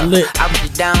fucked up. I was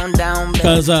just down.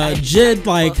 Because Jid,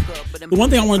 like, the one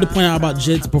thing I wanted to point out about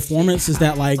Jid's performance is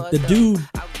that, like, the dude,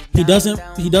 he doesn't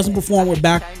perform with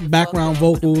background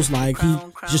vocals. Like, he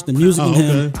just the music in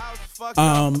him.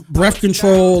 Breath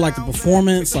Control, like the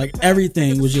performance, like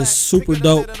everything was just super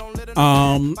dope.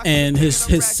 And his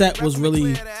set was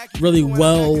really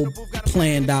well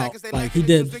planned out. Like he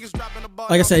did,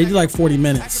 like I said, he did like 40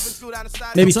 minutes,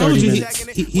 maybe 30 minutes.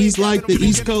 He's like the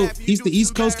East Coast. He's the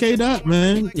East Coast K-Dot,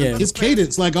 man. Yeah, his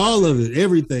cadence, like all of it,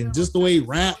 everything, just the way he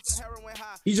raps.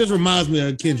 He just reminds me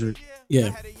of Kendrick.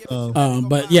 Yeah.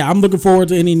 But yeah, I'm looking forward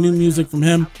to any new music from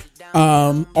him.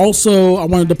 Also, I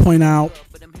wanted to point out,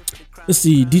 let's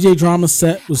see, DJ Drama's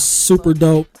set was super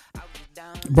dope.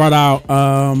 Brought out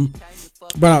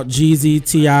Jeezy,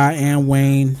 T.I., and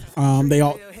Wayne.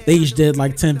 They each did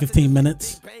like 10-15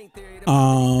 minutes.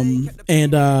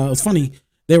 It's funny,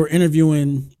 they were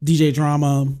interviewing DJ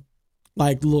Drama,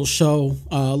 like a little show,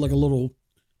 like a little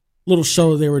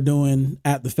show they were doing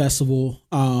at the festival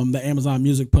that Amazon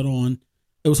Music put on.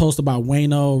 It was hosted by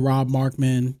Wayno, Rob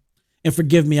Markman, and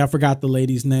forgive me, I forgot the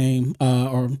lady's name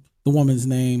or the woman's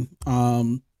name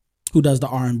who does the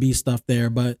R&B stuff there,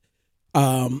 but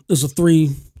it was a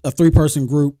three-person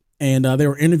group, and they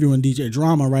were interviewing DJ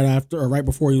Drama right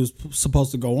before he was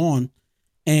supposed to go on,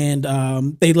 and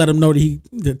they let him know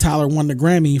that Tyler won the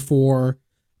Grammy for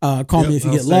 "Call Me If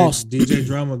You Get Lost." DJ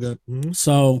Drama got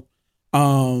So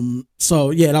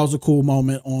yeah, that was a cool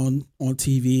moment on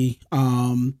TV.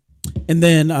 And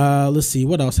then let's see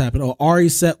what else happened. Oh,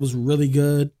 Ari's set was really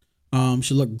good.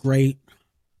 She looked great.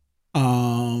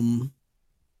 And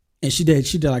she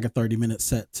did like a 30-minute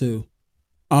set too.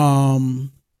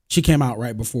 She came out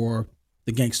right before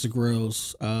the Gangsta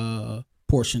Grillz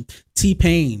portion.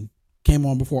 T-Pain came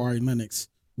on before Ari Lennox.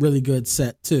 Really good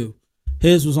set too.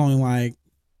 His was only like,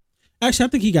 actually I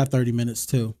think he got 30 minutes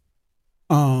too.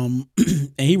 And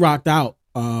he rocked out.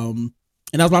 And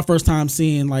that was my first time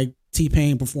seeing like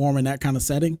T-Pain perform in that kind of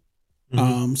setting.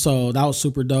 So that was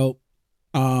super dope.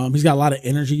 He's got a lot of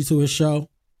energy to his show.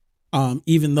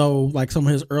 Even though like some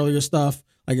of his earlier stuff,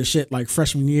 like his shit like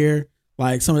freshman year,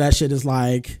 like some of that shit is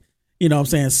like, you know what I'm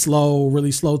saying, slow,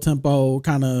 really slow tempo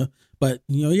kind of, but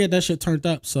you know, yeah, that shit turned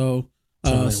up. So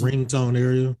like ringtone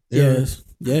area. Yes.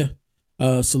 Yeah.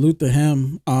 Salute to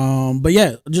him. But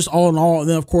yeah, just all in all, and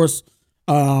then of course,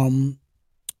 Wale,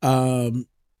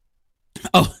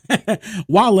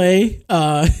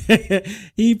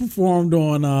 he performed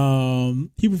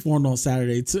on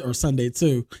Saturday or Sunday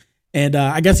too. And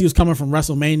I guess he was coming from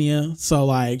WrestleMania. So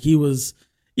like he was,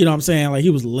 you know what I'm saying? Like he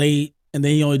was late and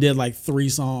then he only did like 3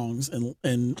 songs and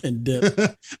dipped.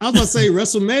 I was about to say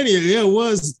WrestleMania. Yeah, it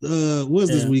was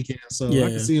this weekend. So I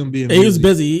can see him being busy. He was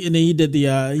busy. And then he did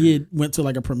he went to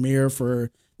like a premiere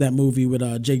for that movie with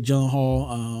Jake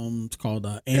Gyllenhaal. It's called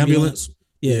Ambulance.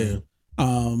 Yeah.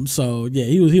 So yeah,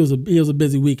 he was a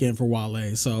busy weekend for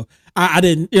Wale. So I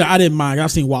didn't mind.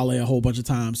 I've seen Wale a whole bunch of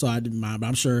times, so I didn't mind. But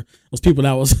I'm sure those people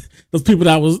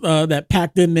that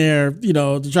packed in there, you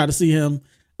know, to try to see him,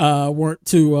 weren't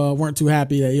too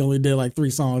happy that he only did like 3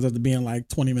 songs after being like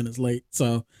 20 minutes late.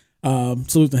 So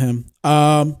salute to him.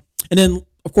 And then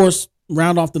of course,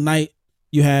 round off the night,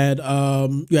 you had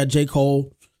J.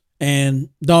 Cole and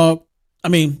dog. I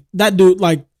mean, that dude,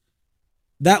 like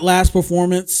that last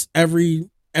performance, every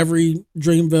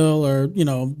Dreamville or, you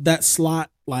know, that slot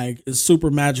like is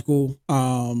super magical.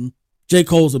 J.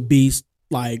 Cole's a beast,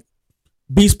 like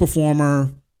beast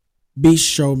performer, beast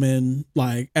showman,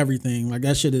 like everything. Like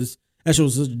that shit was such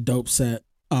a dope set.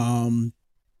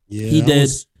 He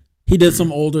did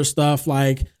some older stuff.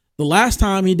 Like the last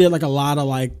time he did like a lot of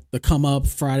like the Come Up,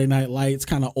 Friday Night Lights,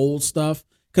 kind of old stuff.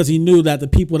 Cause he knew that the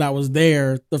people that was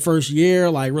there the first year,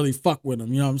 like really fuck with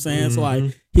him. You know what I'm saying? So like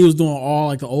he was doing all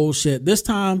like the old shit. This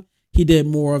time he did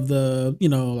more of the, you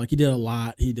know, like he did a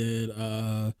lot. He did,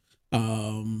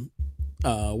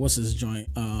 what's his joint?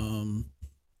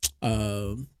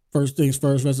 First Things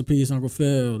First, Rest in Peace, Uncle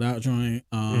Phil, that joint.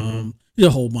 He did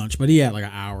a whole bunch, but he had like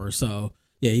an hour or so.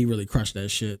 Yeah, he really crushed that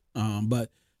shit. But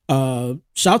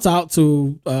shouts out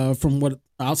to, from what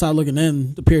outside looking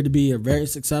in appeared to be a very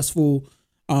successful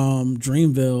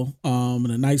Dreamville, and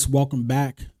a nice welcome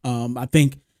back. I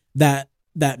think that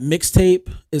mixtape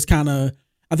is going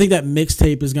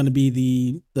to be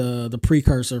the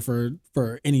precursor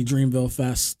for any Dreamville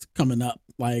Fest coming up.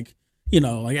 Like, you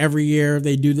know, like every year if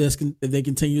they do this, if they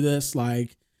continue this,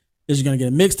 like you're going to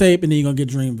get a mixtape and then you're going to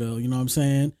get Dreamville. You know what I'm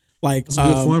saying? Like, it's a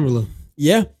good formula.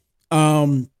 Yeah.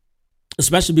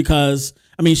 Especially because,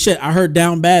 I mean, shit, I heard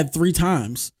Down Bad 3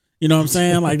 times. You know what I'm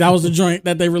saying? Like that was the joint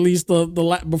that they released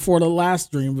before the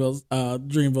last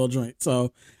Dreamville joint.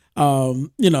 So,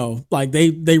 you know, like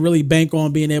they really bank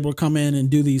on being able to come in and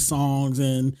do these songs,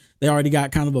 and they already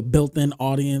got kind of a built-in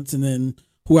audience, and then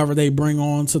whoever they bring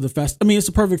on to the fest. I mean, it's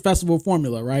a perfect festival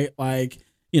formula, right? Like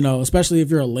You know, especially if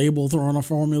you're a label throwing a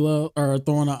formula or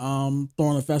throwing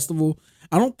a festival.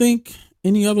 I don't think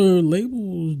any other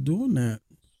label is doing that.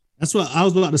 That's what I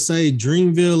was about to say.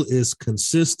 Dreamville is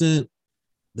consistent.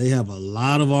 They have a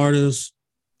lot of artists.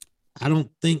 I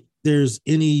don't think there's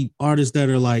any artists that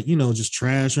are like, you know, just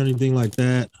trash or anything like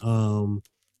that.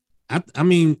 I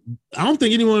mean, I don't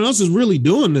think anyone else is really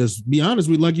doing this. Be honest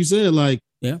with, like you said, like,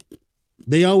 yeah,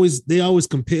 they always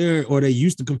compare, or they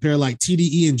used to compare like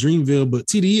TDE and Dreamville, but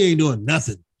TDE ain't doing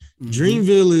nothing. Mm-hmm.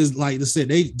 Dreamville is, like I said,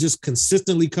 they just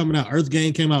consistently coming out. Earth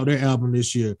Gang came out with their album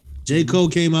this year. J. Cole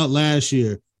came out last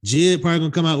year. Jid probably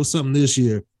gonna come out with something this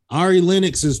year. Ari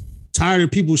Lennox is tired of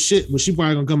people's shit, but she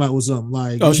probably gonna come out with something.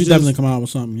 Like, oh, she's definitely come out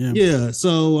with something. Yeah. Yeah.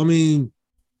 So I mean,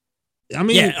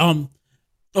 yeah.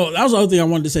 Oh, that was the other thing I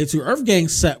wanted to say too. Earth Gang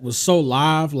set was so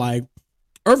live. Like,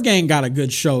 Earth Gang got a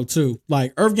good show too.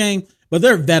 Like, Earth Gang, but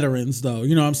they're veterans though.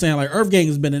 You know what I'm saying? Like, Earth Gang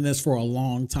has been in this for a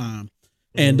long time,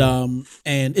 and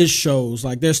it shows.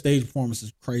 Like, their stage performance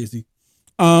is crazy.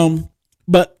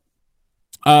 But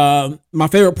my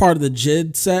favorite part of the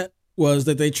Jid set was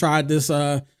that they tried this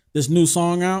new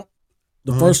song out.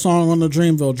 The first song on the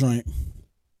Dreamville joint.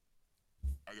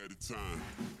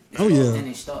 Oh yeah.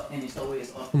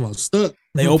 Come on, Stuck.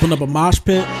 They opened up a mosh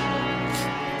pit.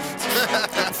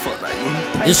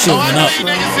 This shit went up.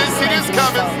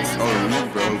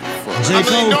 J.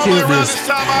 Cole killed this.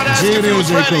 Jid and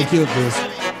J. Cole killed this.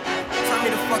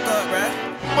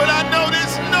 But I know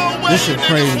there's no way this shit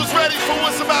crazy. Was ready for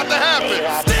what's about to happen.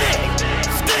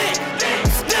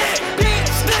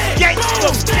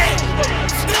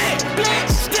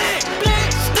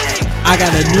 I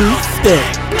got a new stick.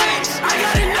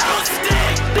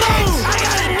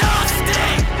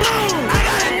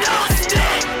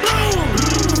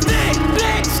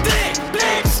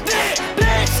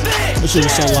 This shit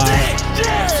is so loud.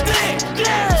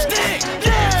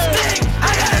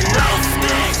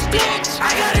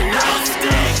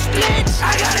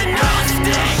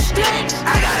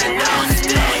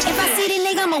 If I see the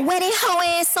nigga, I'ma wet it whole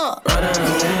ass up.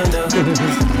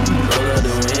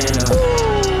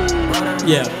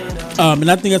 Yeah. And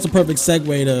I think that's a perfect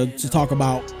segue to talk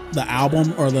about the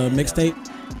album or the mixtape.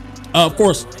 Of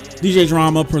course, DJ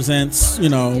Drama presents, you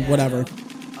know, whatever.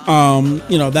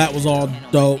 You know, that was all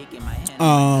dope.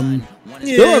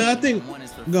 I think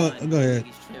go ahead.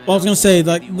 Well, I was gonna say,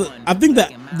 like, I think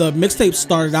that the mixtape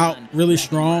started out really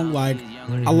strong. Like,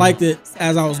 I liked it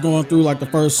as I was going through like the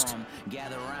first,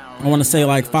 I want to say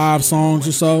like 5 songs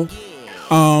or so.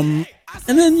 And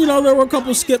then, you know, there were a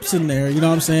couple skips in there, you know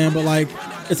what I'm saying? But like,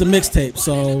 it's a mixtape,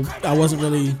 so I wasn't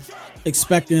really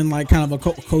expecting like kind of a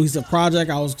cohesive project.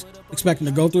 I was expecting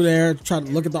to go through there, try to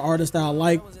look at the artists that I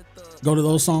like, go to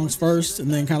those songs first,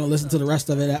 and then kind of listen to the rest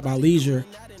of it at my leisure.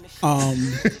 I'm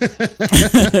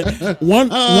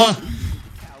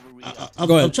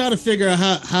trying to figure out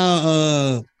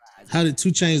how did 2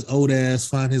 Chainz old ass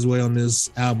find his way on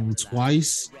this album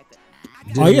twice.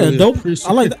 Really dope.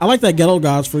 I like that Ghetto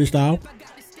Gods freestyle.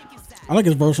 I like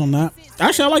his verse on that.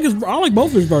 Actually, I like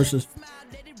both his verses.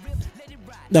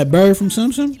 That Barry from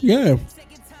Simpson, yeah.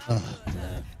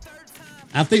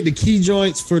 I think the key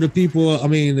joints for the people, I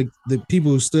mean, the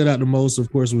people who stood out the most,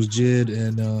 of course, was Jid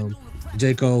and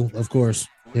J. Cole, of course,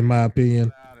 in my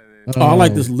opinion. I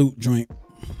like this Loot joint.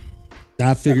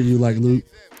 I figured you like Loot.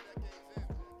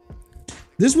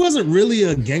 This wasn't really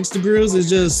a Gangsta Grills. It's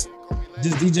just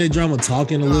DJ Drama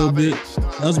talking a little bit.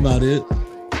 That's about it.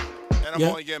 And I'm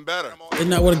only getting better. Isn't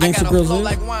that what a Gangsta Grills is?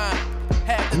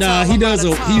 Nah, he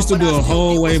used to do a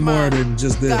whole way more than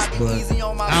just this, but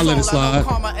I'll let it slide.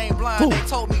 Cool. They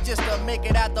told me just to make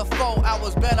it at the 4, I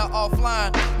was better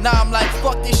offline. Now I'm like,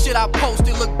 fuck this shit I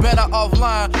posted, look better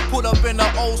offline. Put up in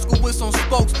the old school with some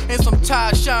spokes and some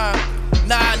tie shine.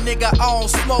 Nah, nigga, I don't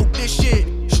smoke this shit.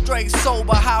 Straight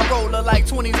sober, high roller like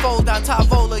 24 down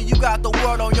Tavola. You got the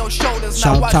world on your shoulders.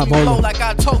 Now watch me blow like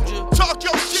I told you. Talk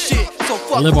your shit. So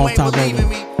fuck who ain't believing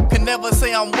me. Can never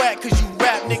say I'm whack cause you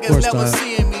rap niggas never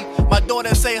seeing me. My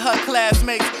daughter say her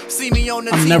classmates see me on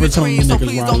the TV screen, so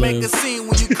please don't make a scene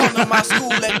when you come to my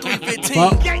school at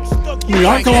 3:15.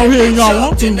 Y'all come over here and y'all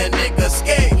want to. Nigga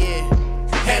scared, yeah.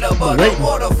 Head above the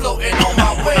water floating on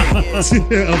my way, yeah.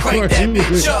 Of Crank course, that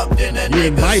bitch up, then the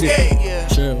nigga scared, yeah.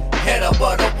 Chill. Head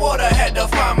above the water, had to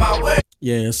find my way.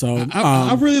 Yeah, so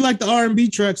I really like the R&B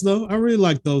tracks though. I really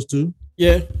like those two.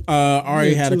 Yeah,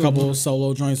 Ari had a couple of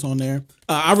solo joints on there.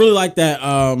 I really like that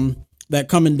that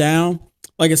Coming Down.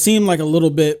 Like, it seemed like a little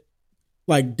bit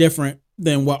like different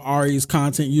than what Ari's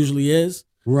content usually is.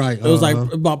 Right. It was like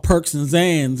about perks and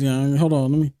Zans. You know, hold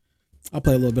on, I'll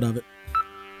play a little bit of it.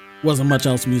 Wasn't much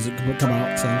else music come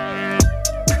out, so.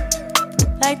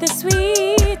 Like the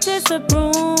sweet purchase a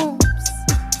brooms.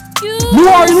 You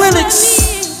are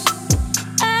Lennox.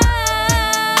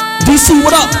 DC,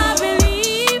 what up?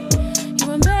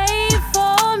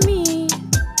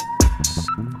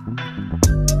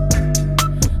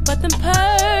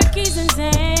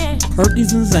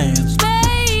 Perkies and Zans.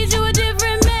 Made you a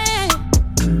different man.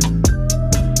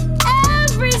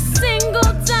 Every single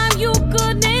time you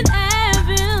couldn't have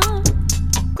him.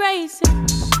 Crazy.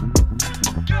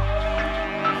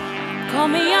 Call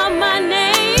me out my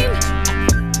name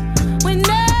when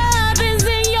nothing's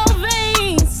in your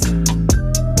veins.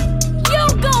 You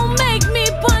gon' make me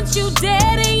punch you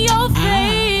dead in your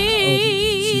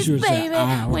face, baby.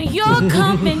 When you're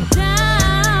coming down.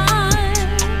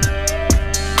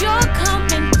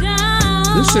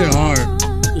 This shit hard.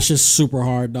 This shit's super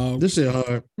hard, dog. This shit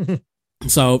hard.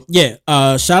 So yeah,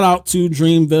 shout out to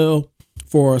Dreamville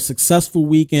for a successful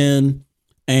weekend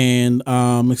and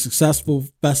a successful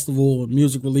festival,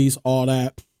 music release, all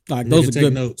that. Like those are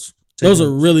good notes. Those are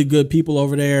really good people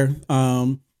over there.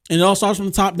 And it all starts from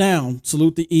the top down.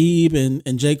 Salute to Eve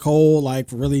and J. Cole, like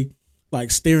for really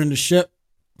like steering the ship.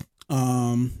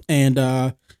 And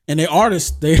they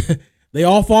artists, they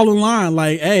all fall in line.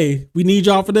 Like, hey, we need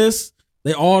y'all for this.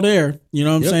 They all there, you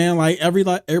know what I'm saying? Like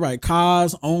everybody,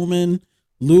 Kaz, Omen,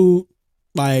 Loot,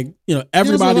 like, you know,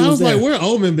 everybody I was there. like, where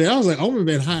Omen been? I was like, Omen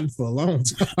been hiding for a long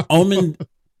time. Omen,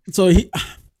 so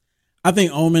I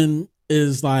think Omen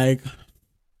is like,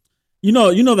 you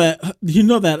know that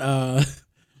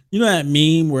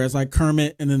meme where it's like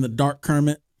Kermit and then the dark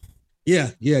Kermit.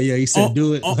 Yeah. He said,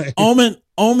 do it.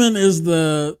 Omen is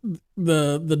the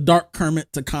dark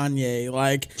Kermit to Kanye,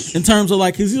 like in terms of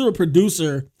like he's a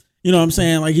producer. You know what I'm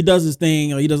saying? Like he does his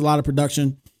thing, he does a lot of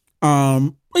production.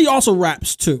 But he also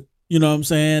raps too. You know what I'm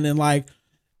saying? And like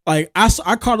I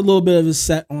caught a little bit of his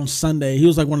set on Sunday. He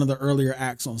was like one of the earlier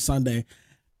acts on Sunday.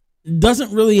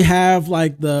 Doesn't really have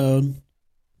like the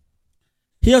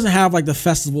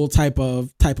festival type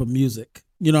of music.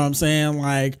 You know what I'm saying?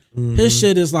 Like his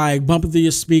shit is like bumping through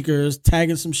your speakers,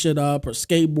 tagging some shit up or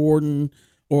skateboarding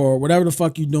or whatever the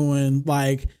fuck you doing.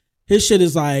 Like his shit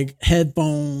is like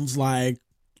headphones, like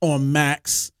on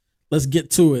max, let's get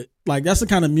to it. Like that's the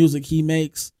kind of music he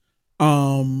makes.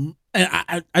 And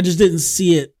I just didn't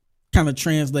see it kind of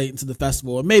translate into the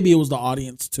festival. And maybe it was the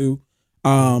audience too,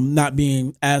 not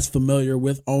being as familiar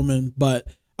with Omen. But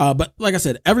like I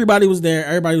said, everybody was there.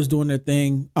 Everybody was doing their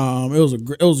thing.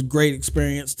 It was a great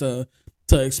experience to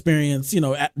experience, you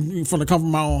know, from the comfort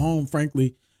of my own home,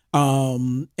 frankly,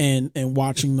 and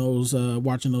watching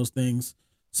those things.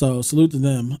 So salute to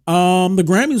them. The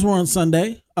Grammys were on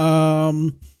Sunday.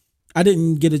 I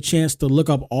didn't get a chance to look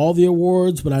up all the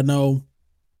awards, but I know,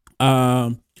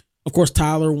 of course,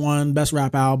 Tyler won Best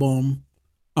Rap Album.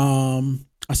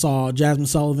 I saw Jasmine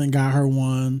Sullivan got her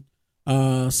one.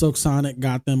 Silk Sonic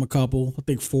got them a couple, I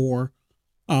think 4.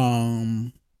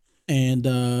 And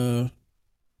SZA,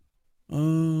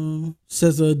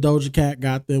 Doja Cat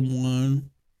got them one.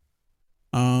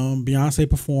 Beyonce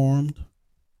performed.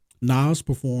 Nas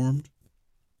performed.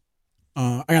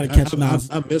 I gotta catch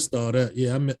Nas. I missed all that.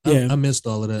 Yeah, I missed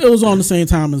all of that. It was on the same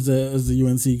time as the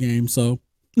UNC game, so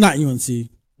not UNC.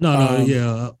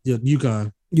 No,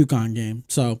 UConn game.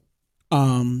 So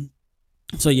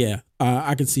yeah,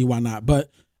 I can see why not. But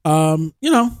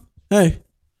you know, hey,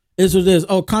 it's what it is.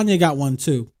 Oh, Kanye got one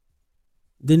too.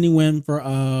 Didn't he win for?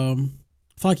 I feel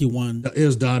like he won. It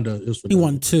was Donda. He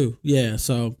won 2. Yeah.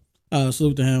 So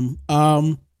salute to him.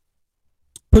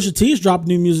 Pusha T's dropped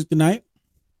new music tonight.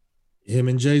 Him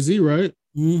and Jay-Z, right?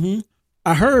 Mm-hmm.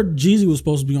 I heard Jeezy was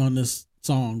supposed to be on this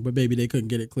song, but maybe they couldn't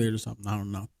get it cleared or something. I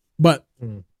don't know. But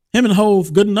him and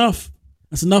Hove, good enough.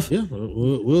 That's enough. Yeah,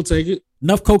 we'll take it.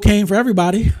 Enough cocaine for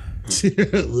everybody.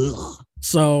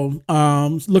 So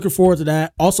looking forward to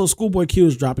that. Also, Schoolboy Q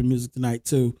is dropping music tonight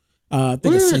too. I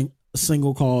think a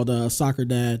single called Soccer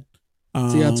Dad.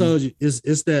 See, I told you,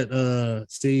 it's that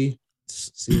see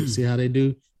how they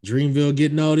do. Dreamville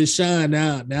getting all this shine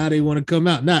now. Now they want to come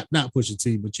out. Not Pusha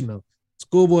T, but you know,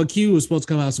 Schoolboy Q was supposed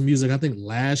to come out with some music. I think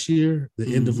last year,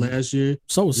 the end of last year.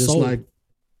 So was just Soul. Like,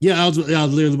 yeah, I was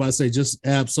literally about to say just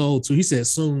Ab-Soul too. He said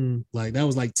soon, like that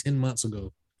was like 10 months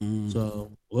ago.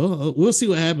 So well, we'll see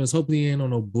what happens. Hopefully, he ain't on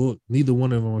no book. Neither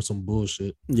one of them are some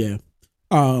bullshit. Yeah.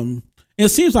 It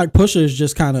seems like Pusha is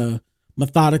just kind of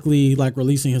methodically like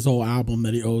releasing his whole album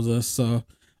that he owes us. So.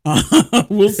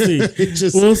 We'll see.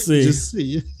 We'll see. Just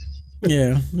see.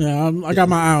 Yeah. I got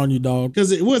my eye on you, dog.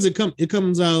 Because it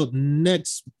comes out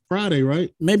next Friday,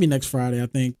 right? Maybe next Friday. I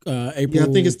think April. Yeah,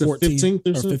 I think it's the 14th 15th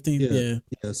or 15th.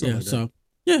 Yeah. Like so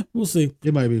yeah, we'll see.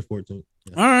 It might be 14th.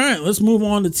 Yeah. All right, let's move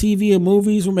on to TV and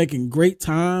movies. We're making great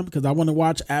time because I want to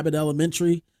watch Abbott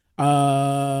Elementary.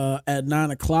 at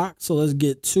 9:00. So let's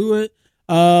get to it.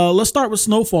 Let's start with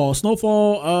Snowfall.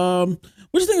 Snowfall.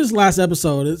 What do you think of this last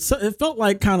episode? It felt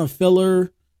like kind of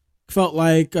filler. Felt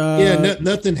like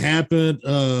nothing happened.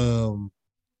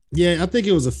 I think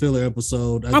it was a filler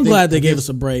episode. I'm glad they gave us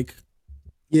a break.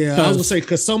 Yeah, I was gonna say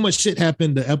because so much shit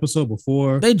happened the episode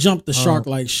before. They jumped the shark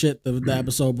like shit the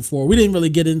episode before. We didn't really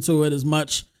get into it as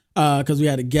much because we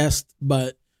had a guest,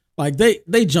 but like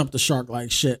they jumped the shark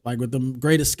like shit, like with them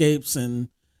Great Escapes and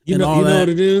you know all that. What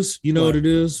it is. You know what it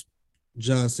is.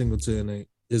 John Singleton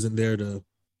isn't there to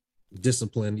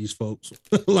discipline these folks.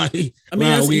 Like, I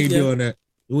mean, we ain't doing that.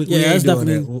 We ain't doing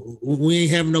that. We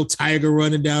ain't having no tiger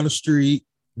running down the street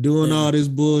doing all this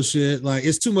bullshit. Like,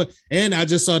 it's too much. And I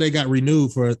just saw they got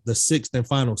renewed for the 6th and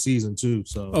final season too.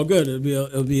 So good.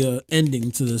 It'll be a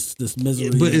ending to this misery.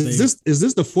 Yeah, but is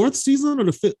this the 4th season or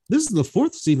the 5th? This is the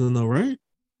 4th season though, right?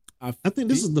 I think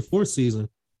this is the 4th season.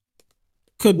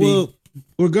 Could be. Well,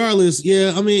 regardless,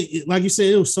 yeah. I mean, like you said,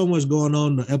 it was so much going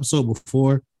on in the episode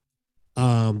before.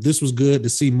 This was good to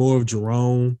see more of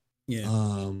Jerome.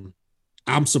 Yeah.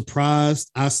 I'm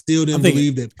surprised. I still didn't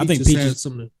believe that Peaches had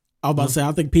something. I was about to say,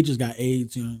 I think Peaches got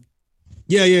AIDS, you know.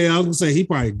 Yeah. I was gonna say he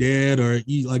probably dead or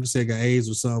he, like you said, got AIDS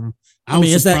or something. I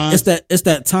mean, it's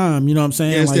that time, you know what I'm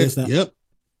saying? Yeah, it's that. Yep.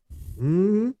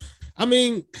 Mm-hmm. I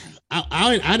mean,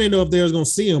 I didn't know if they was gonna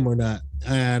see him or not,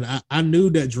 and I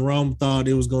knew that Jerome thought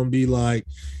it was gonna be like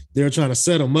they were trying to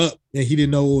set him up, and he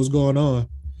didn't know what was going on.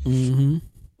 Mm-hmm.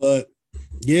 But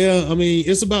yeah, I mean,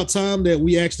 it's about time that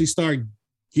we actually start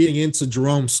getting into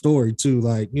Jerome's story too,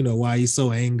 like, you know, why he's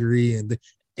so angry and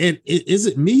is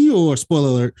it me or spoiler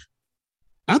alert?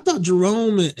 I thought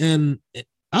Jerome and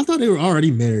I thought they were already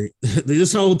married.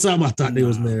 This whole time I thought they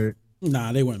was married.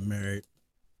 Nah, they weren't married.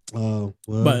 Oh,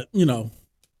 well. But you know,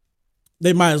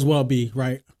 they might as well be,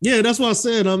 right? Yeah, that's what I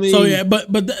said. I mean, so yeah,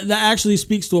 but that actually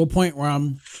speaks to a point where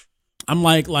I'm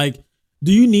like,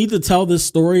 do you need to tell this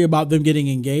story about them getting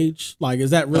engaged? Like,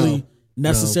 is that really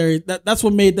necessary? No. That's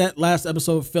what made that last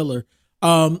episode filler.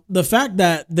 The fact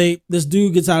that this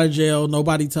dude gets out of jail,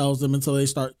 nobody tells them until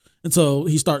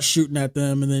he starts shooting at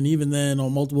them, and then even then,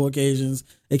 on multiple occasions,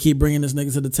 they keep bringing this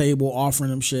nigga to the table,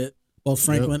 offering him shit, both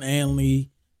Franklin and Lee.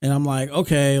 And I'm like,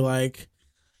 okay, like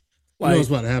you know what's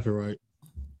about to happen, right?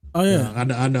 Oh yeah, I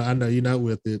know you're not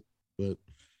with it, but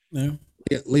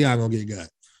Leon gonna get got.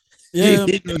 Yeah,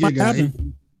 he's gonna get got.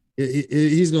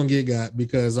 He's gonna get got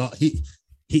because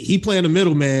he playing the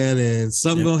middleman, and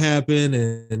something gonna happen,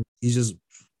 and he's just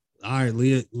all right.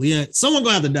 Leon, someone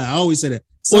gonna have to die. I always say that.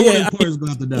 Someone important's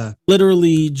gonna have to die.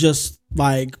 Literally, just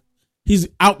like he's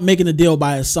out making a deal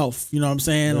by himself. You know what I'm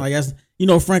saying? Like that's. You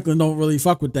know, Franklin don't really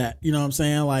fuck with that. You know what I'm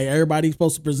saying? Like everybody's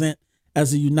supposed to present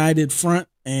as a united front,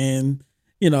 and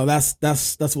you know that's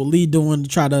what Lee doing to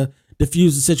try to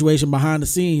diffuse the situation behind the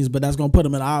scenes. But that's gonna put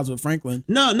him at odds with Franklin.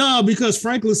 No, because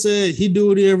Franklin said he do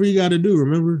whatever he got to do.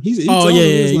 Remember? He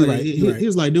right. He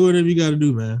was like, do whatever you got to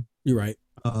do, man. You're right.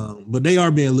 But they are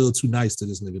being a little too nice to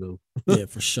this nigga though. Yeah,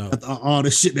 for sure. All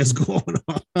the shit that's going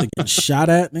on. They get shot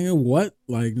at, nigga. What?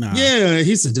 Like, nah. Yeah,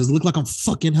 he said, "Does it look like I'm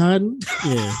fucking hiding?"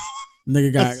 Yeah.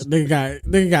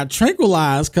 Nigga got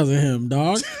tranquilized because of him,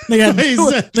 dog.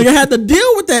 Nigga had to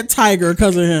deal with that tiger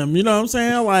because of him. You know what I'm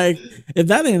saying? Like, if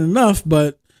that ain't enough,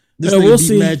 but this nigga we'll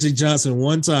see. Magic Johnson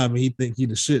one time and he think he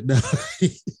the shit now.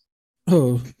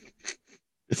 Who?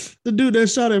 The dude that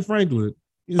shot at Franklin.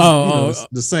 The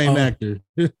same actor.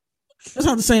 That's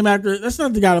not the same actor. That's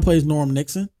not the guy that plays Norm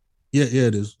Nixon. Yeah,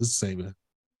 it is. It's the same guy.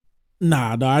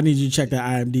 Nah, dog. I need you to check that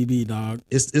IMDb, dog.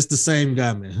 It's the same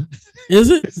guy, man. Is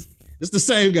it? It's the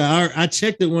same guy. I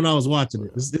checked it when I was watching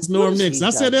it. It's Norm Nixon. I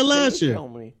said that last year.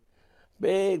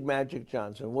 Big Magic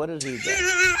Johnson. What has he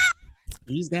done?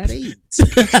 He's got AIDS.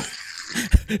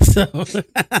 So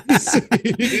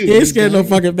he ain't scared no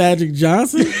fucking Magic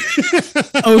Johnson.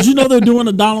 Oh, did you know they're doing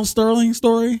a Donald Sterling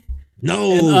story?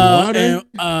 No. And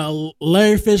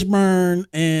Larry Fishburne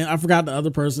and I forgot the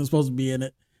other person supposed to be in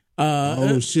it.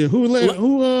 Shit! Who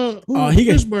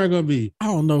Fishburne gonna be? I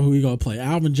don't know who he gonna play.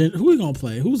 Alvin Jen. Who he gonna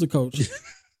play? Who's the coach?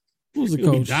 Who's the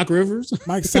coach? Doc Rivers,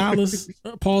 Mike Silas,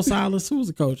 Paul Silas. Who's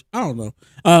the coach? I don't know.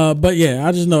 But yeah,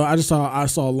 I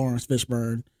saw Lawrence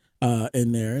Fishburne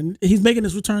in there, and he's making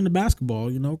his return to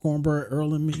basketball. You know, Cornbread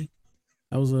Earl and me.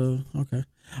 That was okay.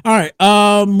 All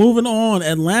right. Moving on.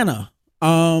 Atlanta.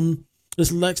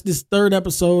 This third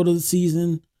episode of the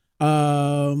season.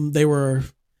 I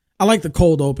like the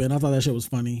cold open. I thought that shit was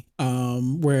funny.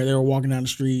 Where they were walking down the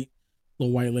street,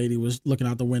 little white lady was looking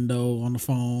out the window on the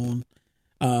phone,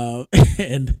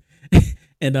 and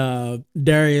and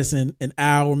Darius and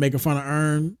Al were making fun of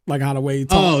Earn, like how the way he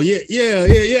talked. Oh yeah.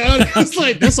 It's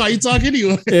like that's why you talk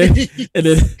anyway.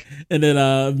 and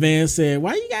then Van said,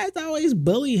 "Why you guys always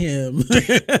bully him?" I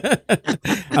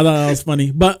thought that was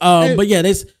funny, but yeah,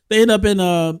 they end up in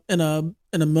a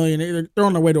millionaire. They're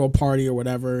on their way to a party or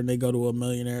whatever, and they go to a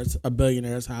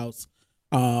billionaire's house.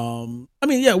 I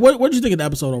mean, yeah. What did you think of the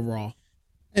episode overall?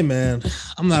 Hey man,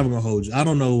 I'm not even gonna hold you. I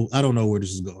don't know where this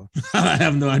is going. I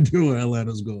have no idea where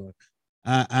Atlanta's going.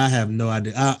 I have no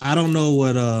idea. I don't know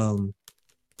what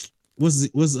what's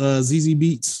ZZ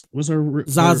Beats? What's her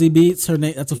Zazie Beats? Her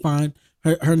name. That's a fine.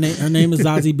 Her name is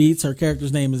Zazie Beats. Her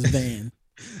character's name is Van.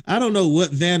 I don't know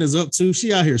what Van is up to.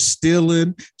 She out here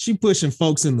stealing. She pushing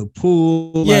folks in the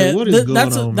pool. Yeah, like, what is going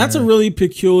on? That's a really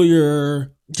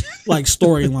peculiar like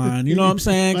storyline. You know what I'm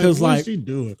saying? Because what is she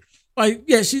doing? Like,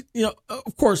 yeah, she,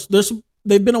 of course,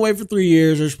 they've been away for 3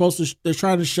 years. They're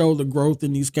trying to show the growth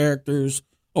in these characters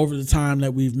over the time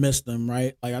that we've missed them,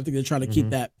 right? Like, I think they're trying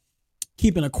to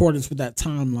keep in accordance with that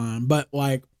timeline. But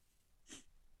like,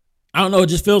 I don't know, it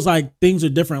just feels like things are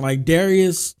different. Like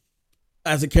Darius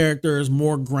as a character is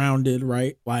more grounded,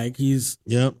 right? Like he's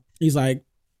like,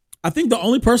 I think the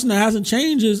only person that hasn't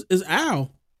changed is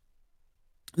Al.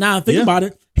 Now I think about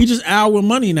it, he just Al with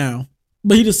money now.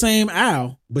 But he's the same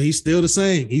Al. But he's still the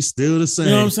same. You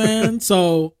know what I'm saying?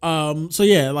 So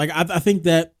yeah, like I think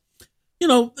that,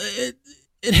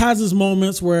 it has its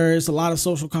moments where it's a lot of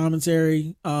social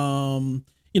commentary. I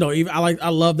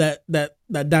love that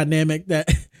dynamic that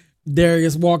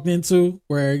Darius walked into,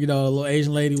 where a little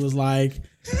Asian lady was like,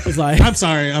 I'm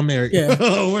sorry, I'm married. Yeah.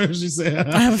 What did she say?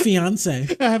 I have a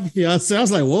fiance. I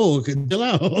was like, whoa, chill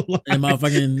out. And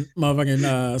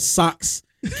motherfucking Socks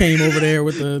came over there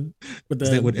with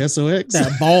SOX,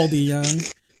 that baldy young.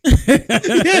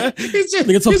 Yeah, he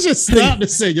just stopped to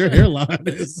say your hairline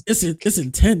it's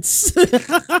intense.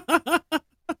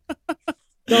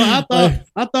 No,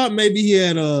 I thought maybe he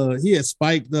had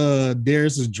spiked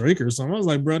Darius's drink or something. I was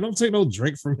like, bro, don't take no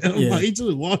drink from him. Yeah. Like, he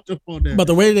just walked up on there. But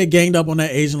the way they ganged up on that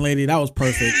Asian lady, that was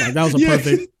perfect. Like that was a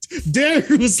perfect. Darius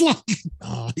was like,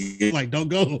 he like, don't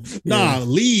go. Nah,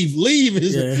 leave.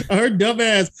 Her dumb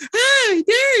ass. Hi,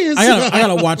 Darius. I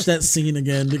gotta watch that scene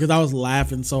again because I was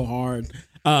laughing so hard.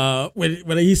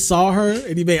 When he saw her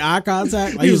and he made eye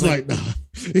contact, like, he was like, nah.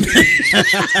 He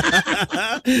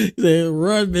said,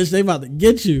 run, bitch, they about to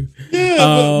get you.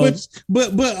 Yeah,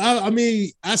 but I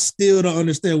mean, I still don't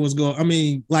understand what's going. I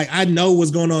mean, like, I know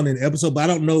what's going on in the episode, but I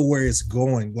don't know where it's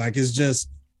going. Like, it's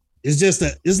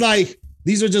like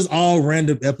these are just all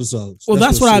random episodes. Well,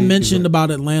 that's what I mentioned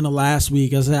about Atlanta last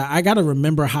week, is that I got to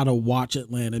remember how to watch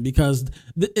Atlanta, because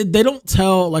they don't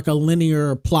tell like a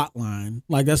linear plot line.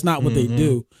 Like, that's not what they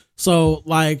do. So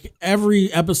like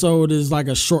every episode is like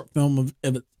a short film of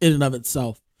in and of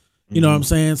itself. You know what I'm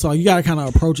saying? So you got to kind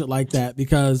of approach it like that,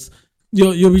 because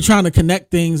you'll be trying to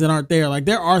connect things that aren't there. Like,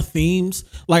 there are themes.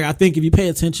 Like, I think if you pay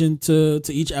attention to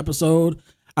each episode,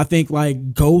 I think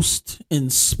like ghost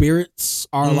and spirits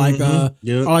are like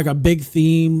a big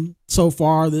theme so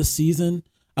far this season.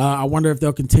 I wonder if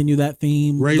they'll continue that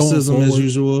theme. Racism as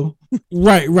usual.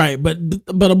 Right, but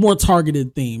a more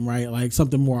targeted theme, right? Like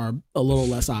something more a little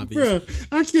less obvious. Bruh,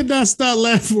 I cannot stop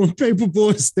laughing when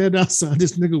Paperboy stand outside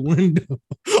this nigga window.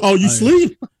 Oh, you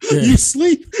sleep? Yeah. You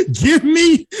sleep? Give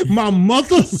me my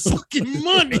motherfucking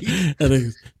money. And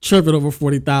he's tripping over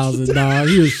 40,000, dog.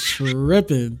 He was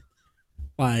tripping.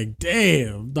 Like,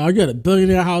 damn, dog, you got a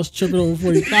billionaire house tripping over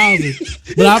 40,000.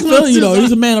 But I feel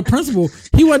he's a man of principle.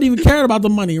 He wasn't even caring about the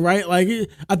money, right? Like,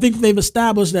 I think they've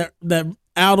established that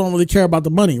Al don't really care about the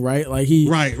money, right? Like he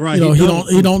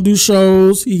he don't do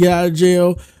shows. He got out of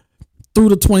jail, threw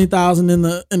the 20,000 in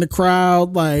the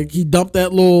crowd. Like, he dumped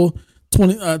that little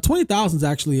 20,000 is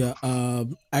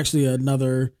actually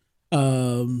another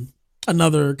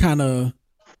kind of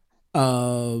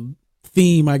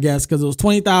theme, I guess, because it was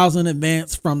 20,000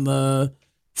 advance from the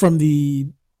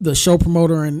show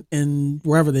promoter in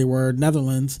wherever they were,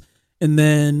 Netherlands, and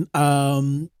then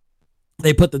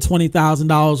they put the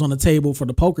 $20,000 on the table for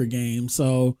the poker game.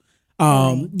 So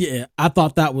yeah, I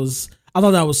thought that was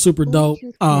super dope.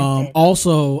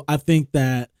 Also, I think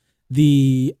that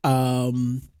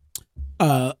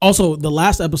also the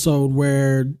last episode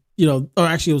where or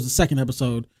actually it was the second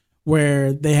episode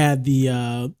where they had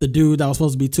the dude that was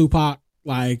supposed to be Tupac,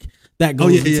 like that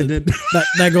goes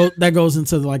that goes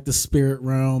into like the spirit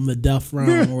realm, the death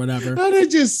realm, or whatever. How they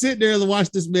just sit there and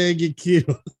watch this man get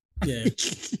killed? Yeah.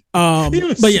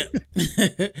 But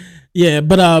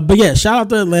yeah, shout out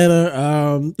to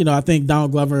Atlanta. I think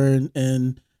Donald Glover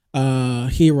and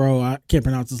Hero, I can't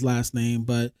pronounce his last name,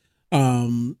 but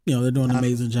They're doing an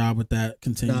amazing job with that.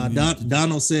 Continuing.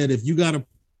 Donald said, if you got a,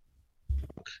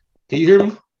 can you hear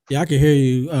me? Yeah, I can hear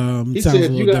you. He said,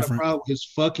 if you got a problem with his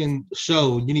fucking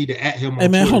show, you need to at him. Hey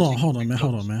man, hold on, man.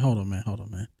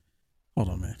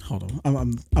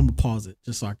 I'm gonna pause it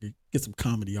just so I can get some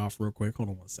comedy off real quick. Hold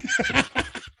on one second.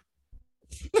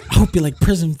 I hope you like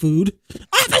prison food,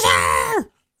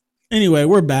 officer. Anyway,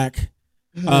 we're back.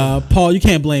 Paul, you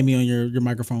can't blame me on your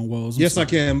microphone woes. Yes, I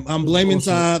can. I'm blaming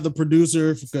Todd, the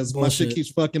producer, because my shit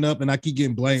keeps fucking up and I keep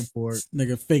getting blamed for it.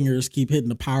 Nigga, fingers keep hitting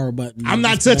the power button. I'm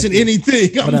not touching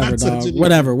anything.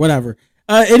 Whatever.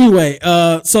 Anyway,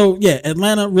 so yeah,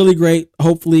 Atlanta really great.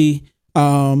 Hopefully,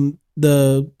 the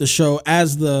show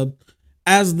as the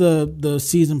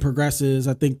season progresses,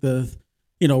 I think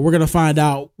we're gonna find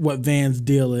out what Van's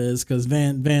deal is, because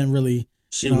Van really,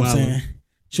 what I'm saying,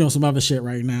 she on some other shit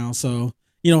right now. So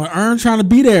Earn trying to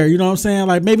be there, you know what I'm saying?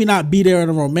 Like maybe not be there in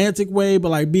a romantic way, but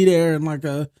like be there in like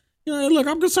a, look,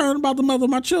 I'm concerned about the mother of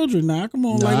my children now. Come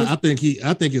on, I think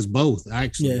it's both.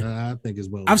 Actually, yeah. I think it's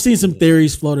both. I've seen some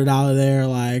theories floated out of there,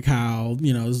 like how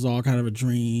this is all kind of a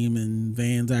dream, and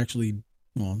Van's actually.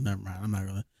 Well, never mind. I'm not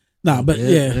gonna. Nah, but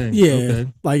okay.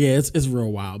 Like it's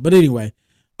real wild. But anyway,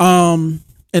 and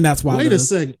that's why. Wait a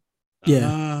second.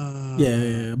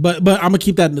 Yeah. But I'm gonna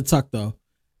keep that in the tuck though.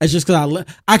 It's just because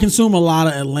I consume a lot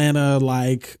of Atlanta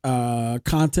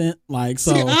content. Like,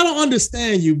 so see, I don't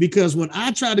understand you, because when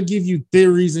I try to give you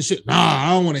theories and shit,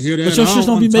 I don't want to hear that. But your shit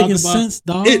don't be making sense,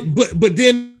 dog. But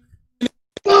then.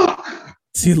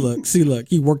 See, look,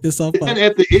 he worked this up. And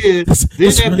at the end,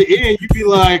 you be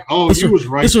like, "Oh, you was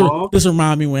right." This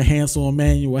remind me when Hansel and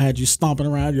Manuel had you stomping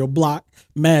around your block,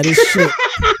 mad as shit.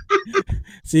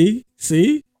 See.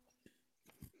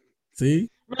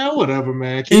 Man, whatever,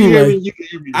 man. You can hear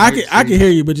me. I can hear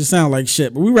you, but you sound like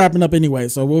shit. But we wrapping up anyway,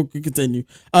 so we'll continue.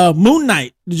 Moon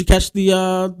Knight. Did you catch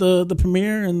the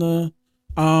premiere and the?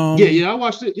 Yeah, I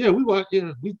watched it. Yeah, we watched.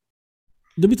 Yeah, we.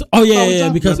 Because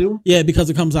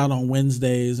it comes out on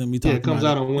Wednesdays, and we talk. It comes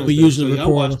out on Wednesdays.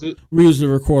 We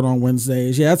usually record on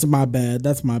Wednesdays. Yeah, that's my bad.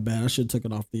 I should have took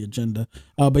it off the agenda.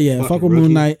 But yeah, fuck with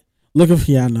Moon Knight. I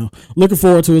know. Looking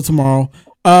forward to it tomorrow.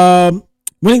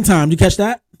 Winning Time. Did you catch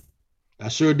that? I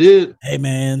sure did. Hey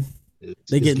man,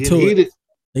 they getting to it.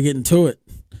 They getting to it.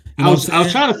 I was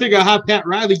trying to figure out how Pat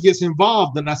Riley gets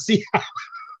involved, and I see how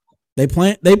they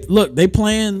playing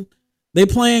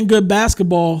good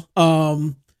basketball.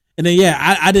 And then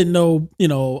I didn't know,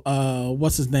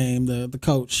 what's his name, the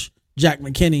coach, Jack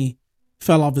McKinney,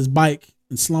 fell off his bike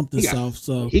and slumped himself.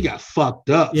 So he got fucked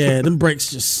up. Yeah, them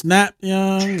brakes just snapped,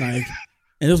 and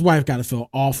his wife got to feel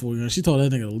awful. She told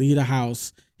that nigga to leave the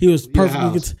house. He was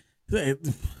perfectly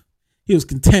he was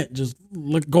content just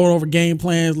going over game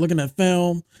plans, looking at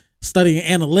film, studying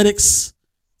analytics.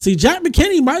 See, Jack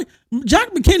McKinney might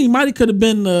have could have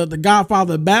been the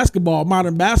godfather of basketball,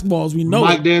 modern basketball as we know.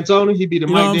 Mike D'Antoni, he'd be the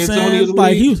Mike D'Antoni of the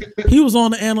league. He was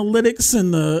on the analytics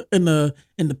and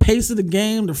the pace of the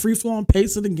game, the free flowing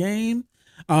pace of the game.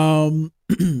 I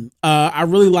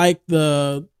really like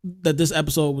that this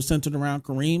episode was centered around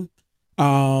Kareem.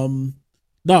 Kareem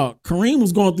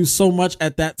was going through so much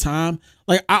at that time.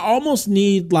 Like I almost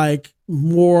need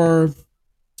more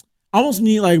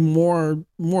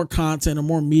content or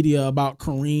more media about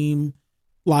Kareem,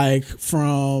 I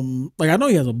know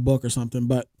he has a book or something,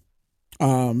 but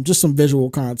just some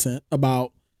visual content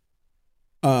about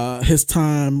his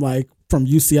time from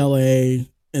UCLA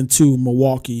into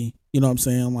Milwaukee. You know what I'm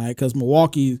saying? Because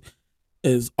Milwaukee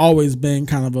has always been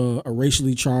kind of a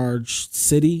racially charged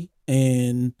city,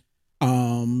 and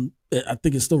I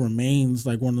think it still remains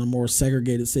one of the more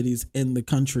segregated cities in the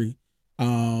country.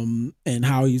 And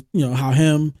how how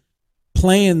him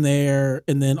playing there,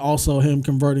 and then also him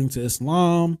converting to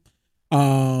Islam,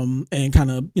 and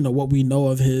kind of what we know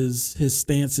of his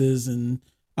stances and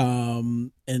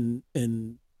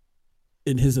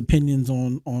his opinions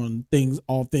on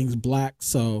all things black.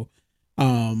 So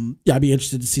I'd be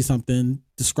interested to see something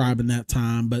describing that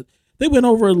time. But they went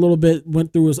over it a little bit,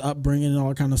 went through his upbringing and all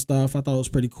that kind of stuff. I thought it was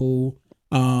pretty cool.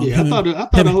 I thought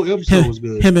the whole episode was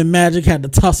good. Him and Magic had to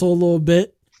tussle a little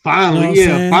bit. Finally,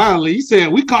 finally. He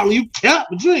said, "We calling you Cap,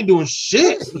 but you ain't doing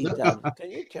shit." Can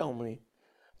you tell me,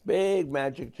 Big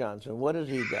Magic Johnson, what has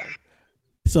he done?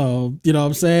 So, you know what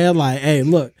I'm saying?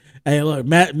 Hey, look,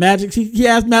 Magic, he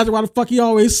asked Magic why the fuck he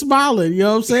always smiling, you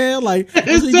know what I'm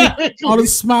saying? All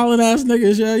these smiling ass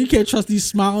niggas, you can't trust these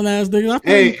smiling ass niggas.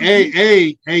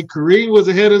 Hey, Kareem was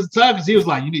ahead of the time because he was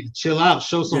like, you need to chill out,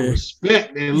 show some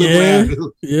respect. And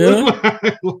look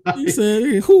He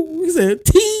said,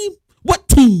 team? What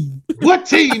team? What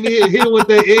team hit him with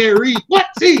that Air Reed? What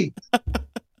team?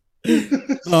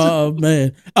 Oh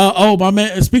man. Oh my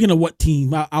man. Speaking of what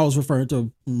team, I was referring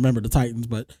to. Remember the Titans,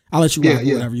 but I'll let you rock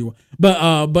whatever you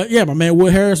want. But yeah, my man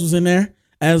Wood Harris was in there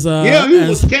as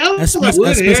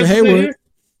Spencer Haywood.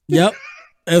 Yep,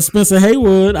 as Spencer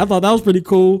Haywood. I thought that was pretty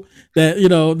cool. That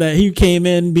that he came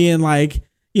in being like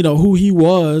who he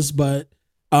was, but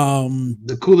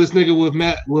the coolest nigga with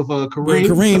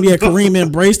Kareem. Kareem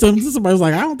embraced him. Somebody was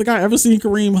like, I don't think I ever seen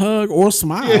Kareem hug or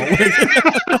smile. Yeah.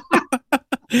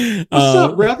 What's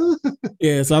up, brother?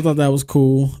 Yeah, so I thought that was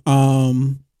cool.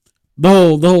 The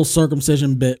whole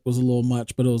circumcision bit was a little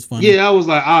much, but it was funny. Yeah, I was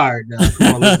like, all right, now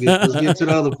come on, let's get to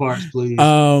the other parts, please.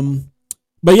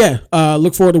 But yeah,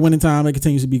 look forward to Winning Time. It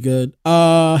continues to be good.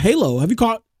 Halo, are you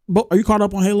caught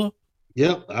up on Halo?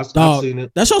 Yep, I've seen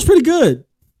it. That show's pretty good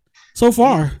so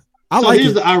far.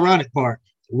 Here's the ironic part.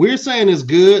 We're saying it's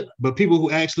good, but people who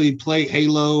actually play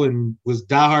Halo and was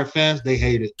diehard fans, they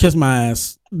hate it. Kiss my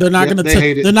ass. They're not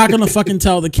gonna fucking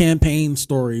tell the campaign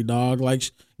story, dog. Like,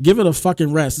 give it a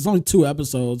fucking rest. It's only 2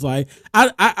 episodes. Like,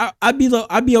 I'd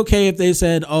be okay if they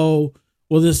said, oh,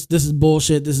 well, this is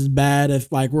bullshit. This is bad. If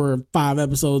like we're 5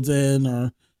 episodes in,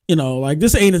 or like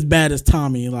this ain't as bad as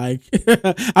Tommy. Like,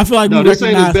 I feel like this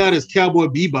ain't as bad as Cowboy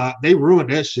Bebop. They ruined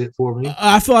that shit for me.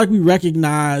 I feel like we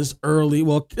recognize early.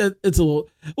 Well, it's a little.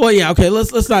 Well, yeah, okay.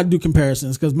 Let's not do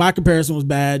comparisons because my comparison was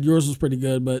bad. Yours was pretty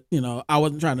good, but I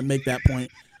wasn't trying to make that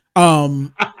point.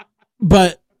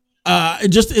 But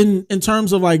just in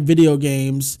terms of like video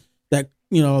games that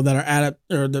that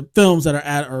are or the films that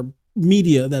are or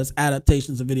media that's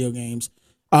adaptations of video games.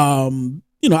 I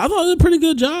thought it was a pretty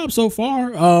good job so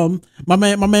far. My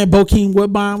man Bokeem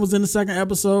Woodbine was in the 2nd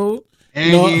episode.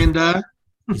 And let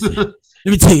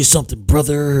me tell you something,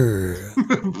 brother.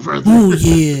 Oh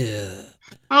yeah.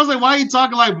 I was like, why are you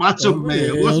talking like Macho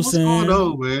Man? Yeah, what's going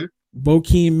on, man?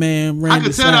 Bokeem man. I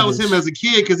could tell that was him as a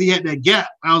kid because he had that gap.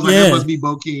 I was like, that must be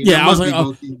Bokeem. Yeah, I was like,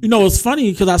 it's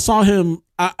funny because I saw him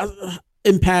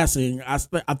in passing. I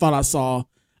thought I saw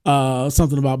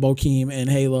something about Bokeem and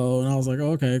Halo, and I was like,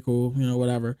 oh, okay, cool,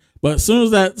 whatever. But as soon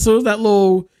as that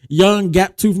little young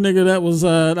gap tooth nigga that was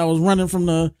running from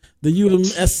the UDM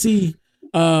SC,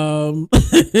 I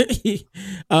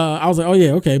was like, oh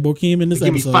yeah, okay, Bokeem in this give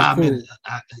episode. Me 5 minutes.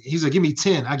 He's like, give me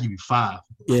 10. I give you 5.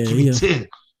 Yeah, give me 10.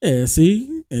 Yeah,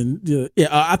 see, and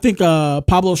I think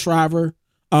Pablo Schreiber.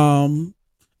 I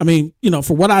mean,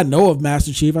 for what I know of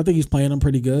Master Chief, I think he's playing him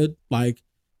pretty good. Like.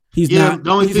 He's not. The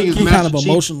only thing is he's kind of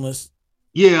emotionless.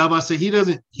 Yeah, I'm about to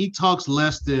say he talks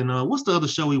less than what's the other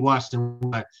show we watched and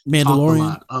like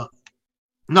Mandalorian?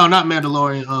 No, not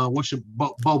Mandalorian. What's your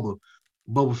Boba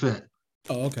Fett?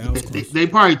 Oh, okay. They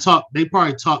probably talk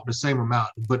the same amount,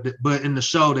 but in the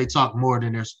show they talk more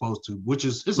than they're supposed to, which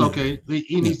is okay.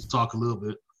 He needs to talk a little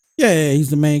bit. Yeah, he's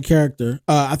the main character.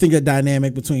 I think the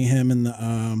dynamic between him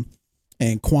and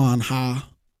and Quan Ha,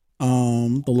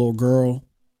 the little girl.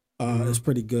 It's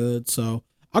pretty good, so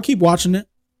I'll keep watching it.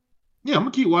 Yeah, I'm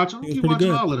gonna keep watching. I'm keep watching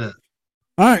all of that.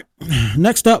 All right,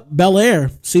 next up, Bel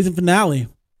Air season finale.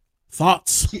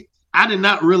 Thoughts? I did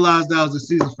not realize that was the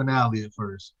season finale at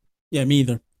first. Yeah, me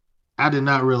either. I did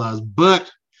not realize,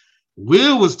 but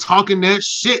Will was talking that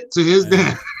shit to his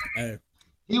dad. Hey.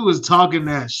 He was talking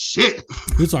that shit.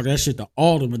 He was talking that shit to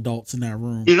all them adults in that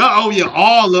room. Yeah,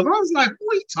 all of them. I was like,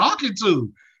 who are you talking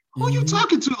to? Who are you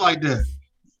talking to like that?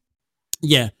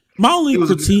 Yeah. My only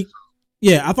critique,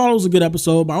 I thought it was a good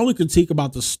episode. My only critique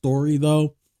about the story,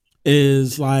 though,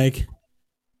 is like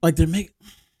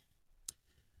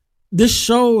this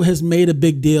show has made a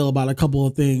big deal about a couple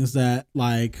of things that,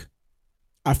 like,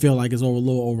 I feel like is a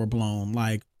little overblown.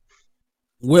 Like,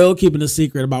 Will keeping a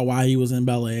secret about why he was in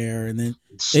Bel Air, and then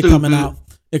it coming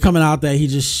out that he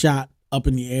just shot up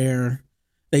in the air.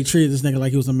 They treated this nigga like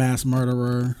he was a mass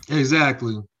murderer.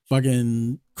 Exactly.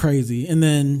 Fucking crazy. And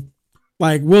then,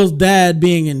 like, Will's dad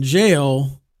being in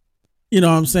jail, you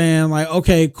know what I'm saying? Like,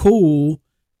 okay, cool.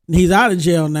 He's out of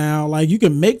jail now. Like, you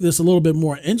can make this a little bit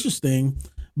more interesting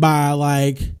by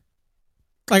like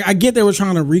I get they were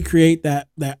trying to recreate that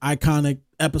iconic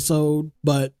episode,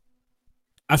 but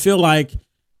I feel like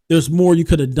there's more you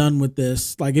could have done with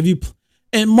this. Like, and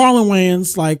Marlon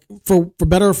Wayans, like, for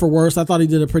better or for worse, I thought he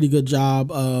did a pretty good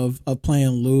job of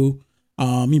playing Lou.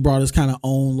 He brought his kind of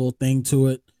own little thing to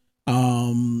it.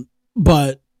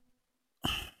 But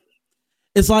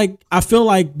it's like, I feel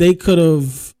like they could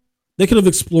have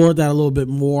explored that a little bit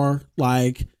more.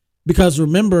 Like, because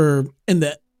remember,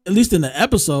 at least in the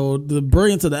episode, the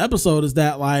brilliance of the episode is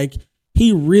that, like,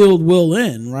 he reeled Will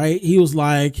in, right? He was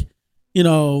like,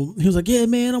 yeah,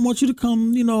 man, I want you to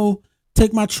come,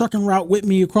 take my trucking route with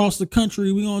me across the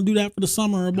country. We're gonna do that for the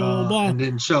summer, blah blah blah. And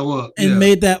then show up. And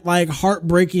made that like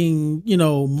heartbreaking,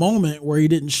 moment where he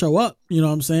didn't show up. You know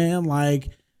what I'm saying?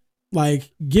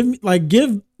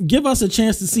 Give us a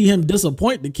chance to see him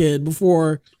disappoint the kid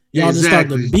before y'all just start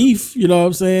the beef. You know what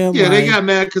I'm saying? Yeah, they got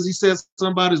mad because he said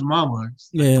something about his mama.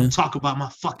 Don't talk about my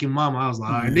fucking mama. I was like,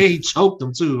 all right. And then he choked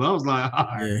him too. I was like, all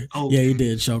right. Yeah, he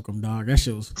did choke him, dog. That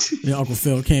shit was. Uncle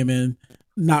Phil came in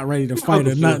not ready to fight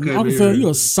or nothing. Uncle Phil, you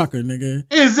a sucker, nigga.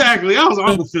 Exactly. I was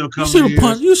Uncle Phil coming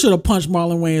in. You should have punched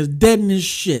Marlon Wayans dead in his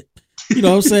shit. You know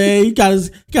what I'm saying? He got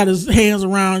his hands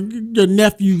around your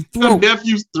nephew's throat. Your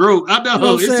nephew's throat. I know.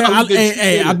 You know what I'm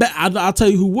saying? I bet I'll tell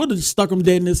you who would have stuck him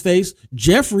dead in his face.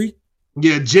 Jeffrey.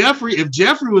 Yeah, Jeffrey. If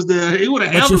Jeffrey was there, he would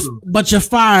have handled him. But you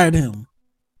fired him.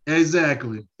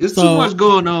 Exactly. It's too much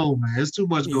going on, man. It's too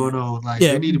much going on. Like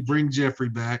they need to bring Jeffrey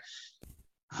back.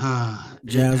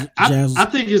 Jazz. I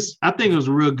think it was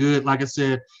real good. Like I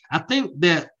said, I think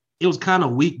that it was kind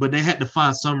of weak, but they had to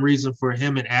find some reason for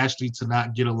him and Ashley to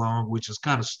not get along, which is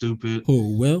kind of stupid.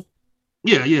 Who, Will?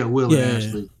 Yeah, Will and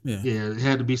Ashley. Yeah, it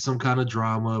had to be some kind of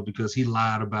drama because he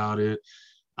lied about it.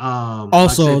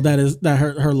 Also, like that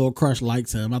her little crush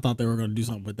likes him. I thought they were going to do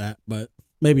something with that, but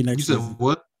maybe next season. You said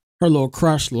what? Her little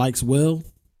crush likes Will.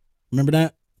 Remember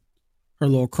that? Her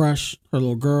little crush, her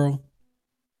little girl.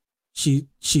 She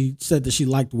said that she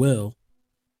liked Will.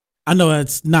 I know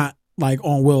that's not like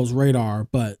on Will's radar,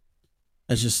 but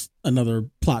that's just another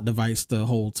plot device to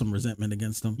hold some resentment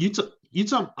against him. You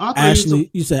talking Ashley?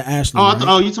 You said Ashley. Oh,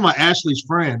 right? You talking about Ashley's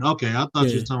friend? Okay, I thought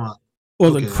you were talking about.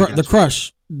 Well, the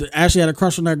crush. Ashley had a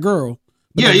crush on that girl.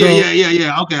 Yeah.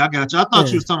 Okay, I got you. I thought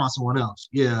you was talking about someone else.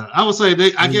 Yeah, I would say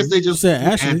I guess they just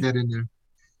add that in there.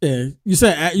 Yeah, you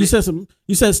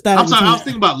said static. I'm sorry, I was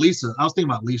thinking about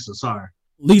Lisa. Sorry.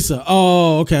 Lisa.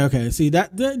 Oh, okay. See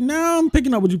that now I'm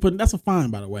picking up what you putting. That's a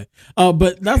fine, by the way.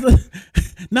 But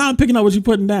now I'm picking up what you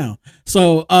putting down.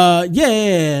 So,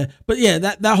 yeah. But yeah,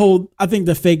 that whole, I think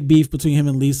the fake beef between him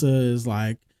and Lisa is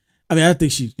like, I mean, I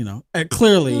think she,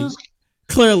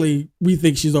 clearly we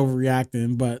think she's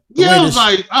overreacting. But yeah, I was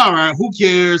like, all right, who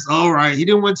cares? All right, he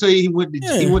didn't want to tell you he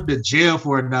went to jail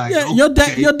for a night. Yeah,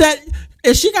 okay. your dad.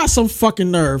 And she got some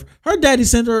fucking nerve. Her daddy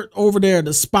sent her over there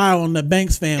to spy on the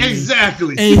Banks family.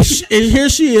 Exactly. And here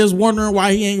she is wondering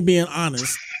why he ain't being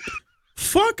honest.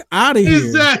 Fuck out of here.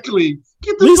 Exactly.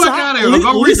 Get the fuck out of here.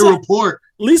 Go read the report.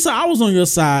 Lisa, I was on your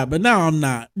side, but now I'm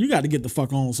not. You got to get the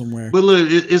fuck on somewhere. But look,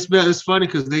 it's funny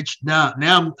because now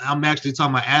I'm actually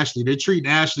talking about Ashley. They treat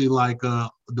Ashley like the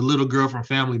little girl from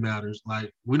Family Matters.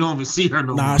 Like we don't even see her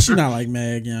no more. Nah, she's not like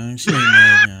Meg Young. She ain't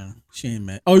Meg Young. She ain't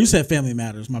Meg. Oh, you said Family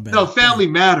Matters. My bad. No, Family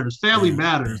Matters. Family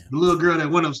Matters. The little girl that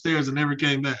went upstairs and never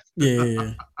came back.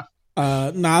 Yeah.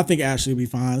 I think Ashley will be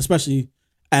fine, especially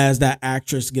as that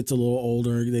actress gets a little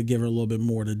older. They give her a little bit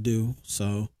more to do.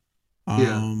 So. I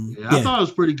thought it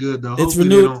was pretty good though. It's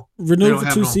renewed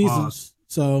for 2 seasons. Pause.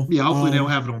 So yeah, hopefully they don't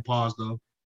have it on pause though.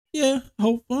 Yeah,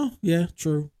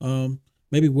 true.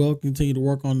 Maybe Will continue to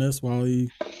work on this while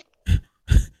he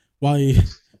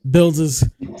builds his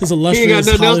illustrious. He ain't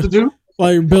got nothing else to do.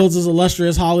 While he builds his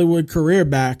illustrious Hollywood career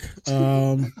back.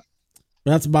 But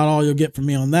that's about all you'll get from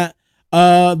me on that.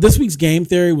 This week's Game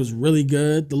Theory was really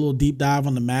good. The little deep dive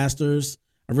on the Masters.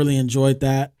 I really enjoyed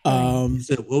that. You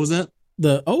said, what was that?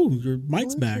 Your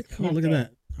mic's back. Oh, look at that.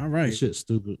 All right. That shit's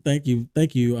stupid. Thank you,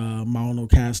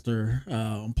 Monocaster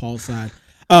on Paul's side.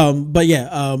 But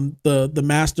yeah, the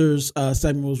Masters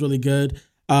segment was really good.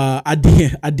 I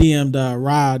DM'd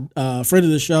Rod, friend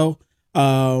of the show,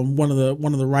 one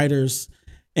of the writers,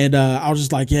 and I was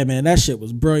just like, yeah, man, that shit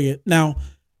was brilliant. Now,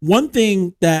 one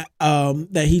thing that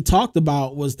he talked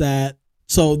about was that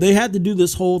so they had to do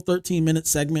this whole 13-minute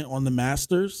segment on the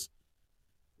Masters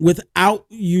without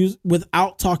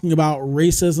talking about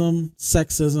racism,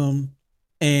 sexism,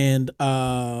 and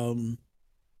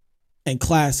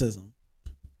classism.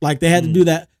 Like they had to do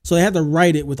that. So they had to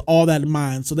write it with all that in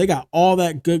mind. So they got all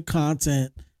that good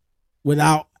content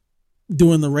without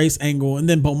doing the race angle. And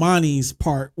then Bomani's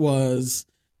part was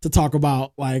to talk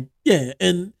about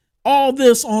and all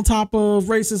this on top of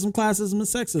racism, classism, and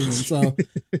sexism. So,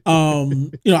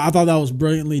 I thought that was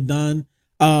brilliantly done.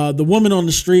 The woman on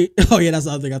the street. Oh yeah, that's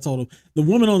the other thing I told him. The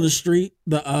woman on the street.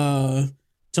 Talking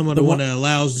about the one that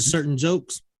allows certain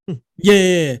jokes.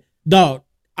 Yeah, dog.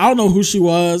 I don't know who she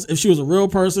was. If she was a real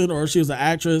person or if she was an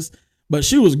actress, but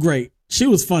she was great. She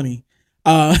was funny.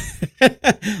 Like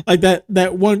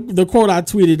that one. The quote I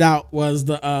tweeted out was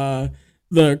the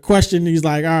question. He's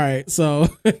like, all right, so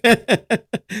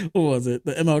what was it?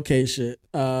 The MLK shit.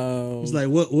 It's like,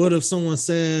 what if someone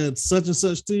said such and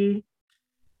such to you?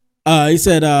 He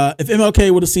said, if MLK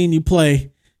would have seen you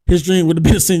play, his dream would have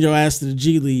been to send your ass to the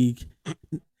G League.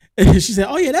 And she said,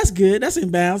 "Oh yeah, that's good. That's in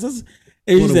bounds." And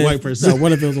she said, white person. No,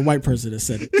 what if it was a white person that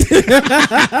said it?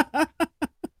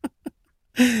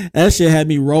 That shit had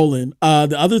me rolling.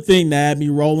 The other thing that had me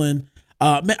rolling,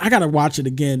 man, I gotta watch it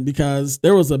again because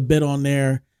there was a bit on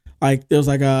there. Like there was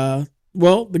like the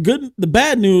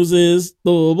bad news is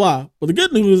blah blah blah, but the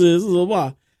good news is blah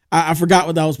blah. I forgot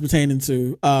what that was pertaining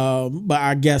to. But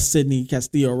I guess Sidney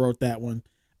Castillo wrote that one.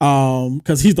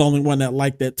 Because he's the only one that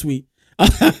liked that tweet.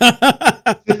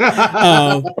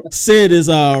 Sid is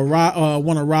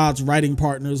one of Rod's writing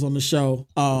partners on the show.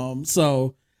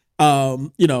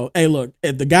 You know, hey, look,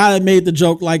 if the guy that made the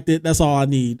joke liked it, that's all I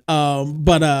need.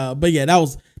 But yeah,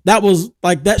 that was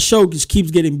like that show just keeps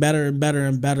getting better and better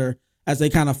and better as they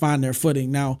kind of find their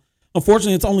footing. Now,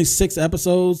 unfortunately, it's only 6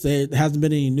 episodes. There hasn't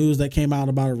been any news that came out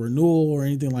about a renewal or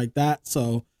anything like that.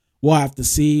 So we'll have to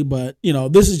see. But, you know,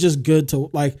 this is just good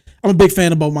to, like, I'm a big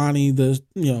fan of Bomani.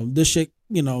 This shit,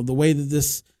 you know, the way that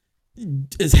this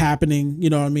is happening,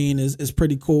 you know what I mean, is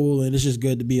pretty cool. And it's just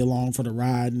good to be along for the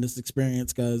ride and this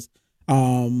experience because,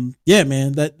 yeah,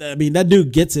 man, that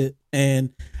dude gets it.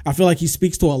 And I feel like he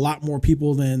speaks to a lot more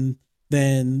people than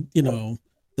you know,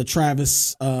 the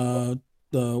Travis, the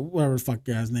whatever the fuck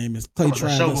guy's name is, Clay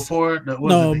Travis. The show before?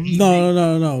 No.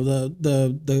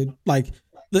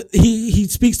 He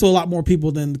speaks to a lot more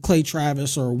people than Clay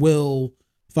Travis or Will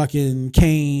fucking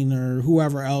Kane or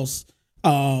whoever else,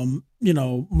 you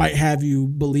know, might have you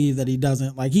believe that he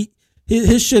doesn't. Like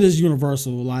his shit is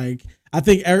universal. Like I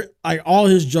think like all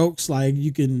his jokes, like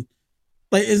you can,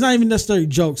 like it's not even necessarily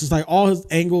jokes. It's like all his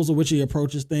angles of which he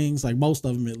approaches things, like most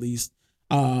of them at least,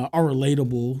 are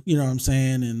relatable. You know what I'm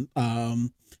saying? And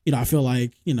you know, I feel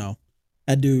like, you know,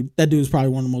 that dude is probably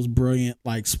one of the most brilliant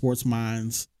like sports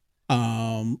minds.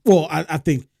 Well, I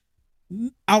think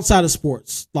outside of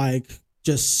sports, like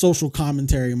just social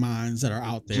commentary minds that are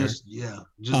out there. He's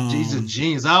a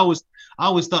genius. I always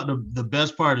thought the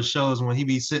best part of the show is when he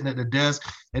be sitting at the desk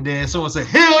and then someone say,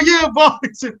 "Hell yeah, boy,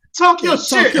 talk your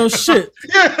shit." Talk your shit.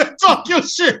 Yeah, talk your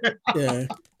shit. Yeah.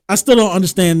 I still don't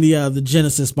understand the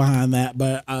genesis behind that,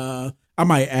 but I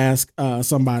might ask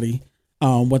somebody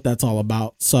what that's all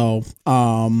about. So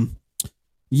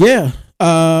yeah.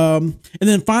 And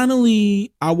then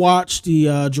finally I watched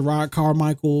the Gerard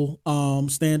Carmichael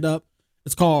stand up.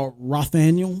 It's called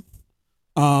Rothaniel.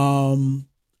 I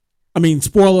mean,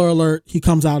 spoiler alert, he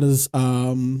comes out as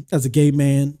a gay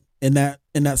man in that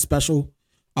special.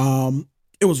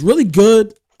 It was really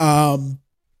good.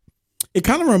 It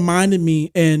kind of reminded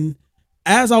me, and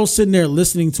as I was sitting there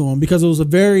listening to him, because it was a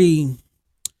very,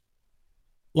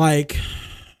 like,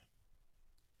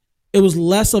 it was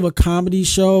less of a comedy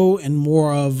show and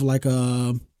more of like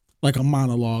a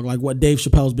monologue, like what Dave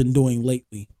Chappelle's been doing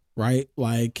lately, right?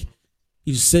 Like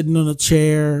he's sitting on a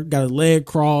chair, got a leg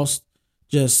crossed,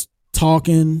 just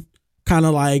talking, kind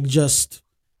of like just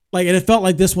like, and it felt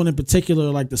like this one in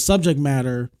particular, like the subject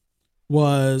matter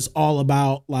was all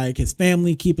about like his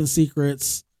family keeping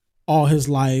secrets all his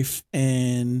life,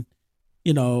 and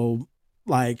you know,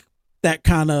 like that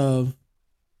kind of,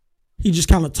 he just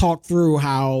kind of talked through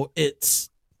how it's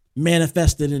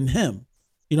manifested in him,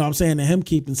 you know what I'm saying, and him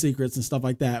keeping secrets and stuff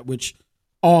like that, which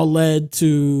all led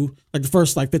to like the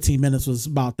first like 15 minutes was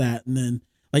about that, and then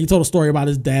like he told a story about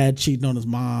his dad cheating on his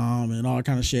mom and all that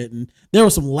kind of shit, and there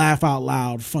was some laugh out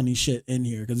loud funny shit in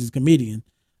here because he's a comedian.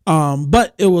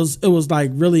 But it was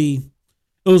like really,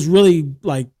 it was really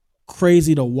like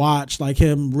crazy to watch, like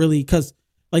him really, because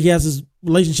like he has this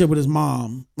relationship with his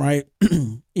mom, right?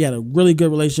 He had a really good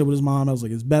relationship with his mom. That was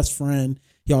like his best friend.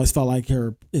 He always felt like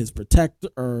his protector,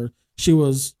 or he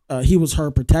was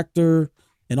her protector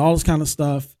and all this kind of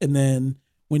stuff. And then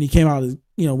when he came out,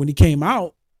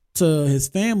 to his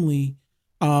family,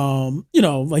 you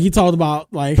know, like he talked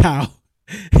about like how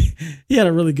he had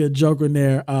a really good joke in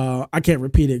there. I can't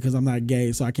repeat it because I'm not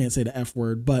gay, so I can't say the F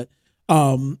word. But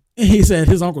he said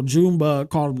his uncle Junebug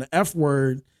called him the F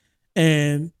word,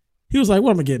 and he was like,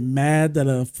 "What, am I getting mad that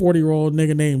a 40-year-old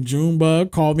nigga named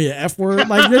Junebug called me an F word?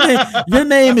 Like your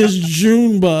name is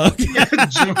Junebug."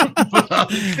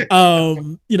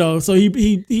 You know, so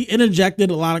he interjected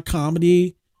a lot of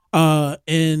comedy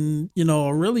in, you know,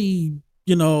 a really,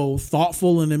 you know,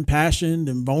 thoughtful and impassioned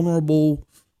and vulnerable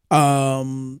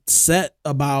set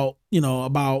about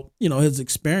his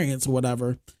experience or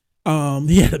whatever.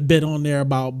 He had a bit on there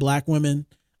about black women,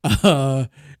 you know,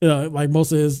 like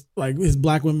most of his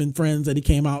black women friends that he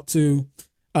came out to,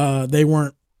 they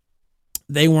weren't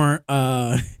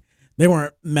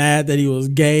mad that he was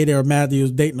gay. They were mad that he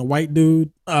was dating a white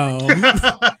dude. And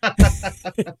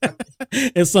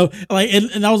And so like,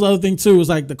 and that was the other thing too, was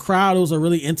like the crowd, it was a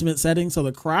really intimate setting. So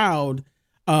the crowd,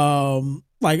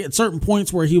 like at certain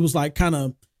points where he was like kind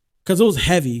of, cause it was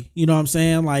heavy, you know what I'm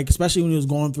saying? Like, especially when he was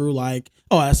going through like,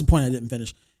 oh, that's the point I didn't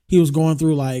finish. He was going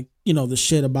through like, you know, the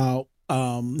shit about,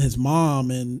 his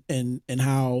mom and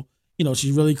how, you know,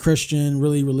 she's really Christian,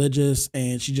 really religious,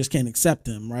 and she just can't accept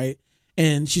him. Right.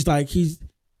 And she's like, he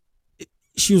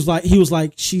was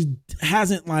like, she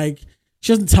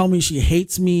doesn't tell me she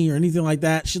hates me or anything like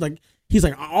that. He's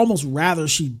like, I almost rather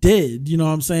she did, you know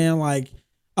what I'm saying? Like,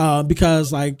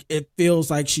 because like, it feels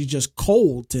like she's just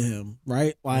cold to him.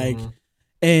 Right. Like,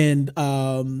 and,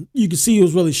 you can see he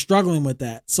was really struggling with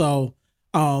that. So,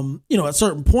 you know, at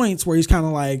certain points where he's kind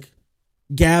of like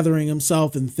gathering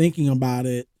himself and thinking about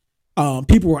it,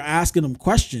 people were asking him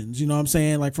questions, you know what I'm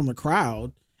saying? Like from the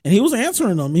crowd, and he was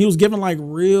answering them. He was giving like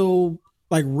real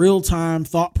time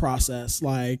thought process.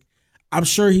 Like, I'm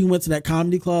sure he went to that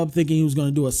comedy club thinking he was going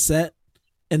to do a set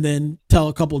and then tell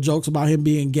a couple jokes about him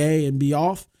being gay and be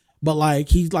off. But like,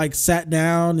 he like sat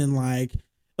down and like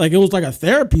it was like a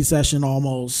therapy session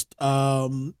almost.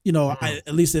 You know,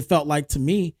 at least it felt like to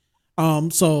me. Oh,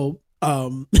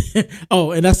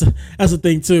 and that's the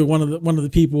thing too. One of the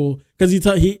people, because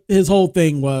his whole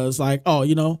thing was like, oh,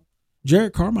 you know,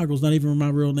 Jared Carmichael's not even my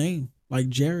real name. Like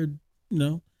Jared, you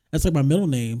know, that's like my middle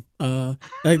name.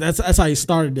 Like that's how he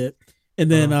started it. And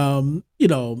then, you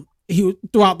know, he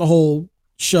throughout the whole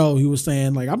show, he was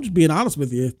saying like, I'm just being honest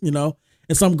with you, you know.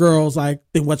 And some girls like,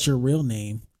 then what's your real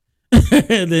name?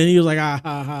 And then he was like,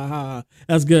 ha,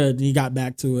 that's good. And he got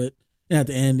back to it. And at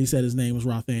the end, he said his name was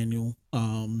Rothaniel.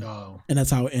 And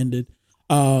that's how it ended.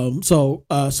 So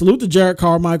salute to Jared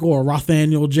Carmichael, or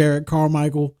Rothaniel Jared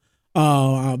Carmichael.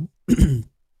 And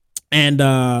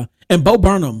Bo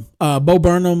Burnham. Bo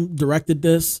Burnham directed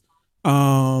this.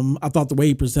 I thought the way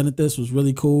he presented this was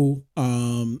really cool.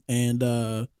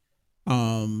 Yeah,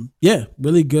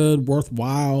 really good,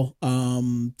 worthwhile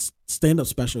stand-up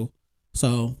special.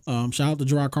 So shout out to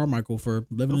Gerard Carmichael for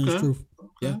living in his truth.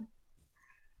 Yeah.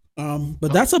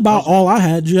 But that's about all I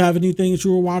had. Do you have anything that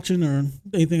you were watching or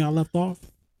anything I left off?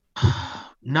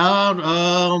 No,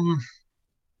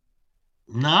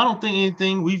 I don't think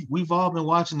anything. We've all been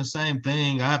watching the same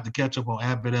thing. I have to catch up on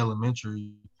Abbott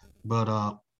Elementary, but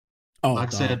like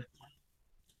I said,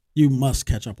 you must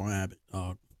catch up on Abbott,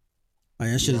 dog.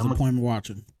 Like that shit is the point of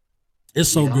watching. It's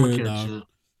so good, dog.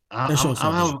 I'm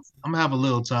gonna have a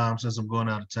little time since I'm going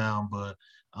out of town, but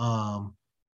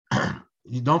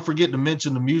you don't forget to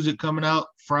mention the music coming out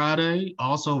Friday.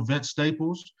 Also, Vince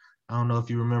Staples. I don't know if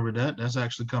you remember that. That's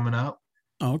actually coming out.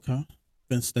 Oh, okay.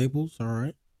 Vince Staples. All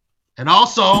right. And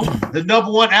also, the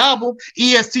 #1 album,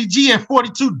 ESTG and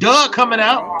 42 Doug coming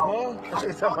out.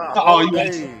 Hey,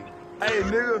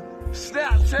 nigga.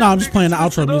 No, I'm just playing the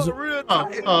outro music.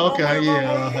 Oh, okay.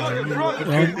 Yeah.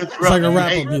 It's like a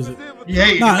rap music. You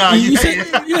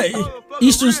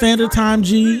Eastern Standard Time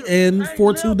G and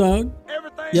 42 Doug.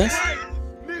 Yes.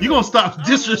 You gonna stop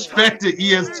disrespecting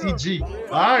ESTG?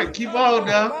 All right, keep on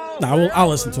now. No, I'll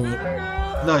listen to it.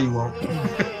 No, you won't.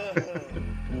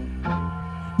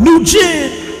 New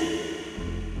Gin.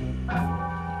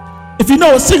 If you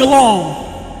know it, sing along.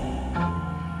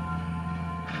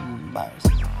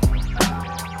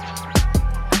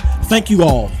 Thank you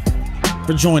all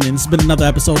for joining. It's been another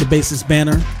episode of Baseless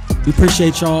Banner. We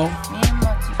appreciate y'all.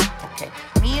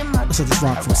 Let's let this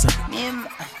rock for a second.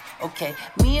 Okay,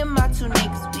 me and my two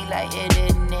niggas, we like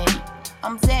Eddie and Eddie.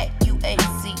 I'm Zach, you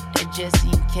AC, that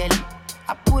Jesse and Kelly.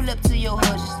 I pull up to your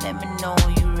hood, just let me know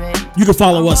when you ready. You can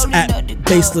follow us at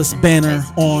Baseless Banner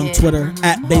on Twitter,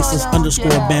 at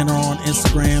Baseless_Banner on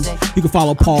Instagram. You can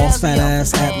follow Paul's fat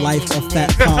ass at Life of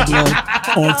Fat Pablo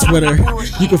on Twitter.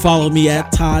 You can follow me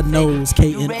at Todd Knows,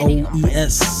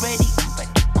 KNOES.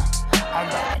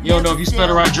 You don't know if you spell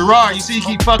it right. Gerard, you see he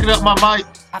keep fucking up my mic.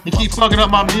 He keep fucking up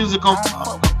my music on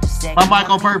my mic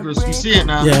on purpose. You see it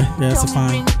now. Yeah, it's a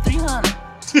fine.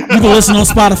 You can listen on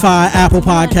Spotify, Apple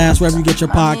Podcasts, wherever you get your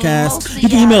podcasts. You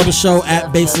can email the show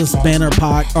at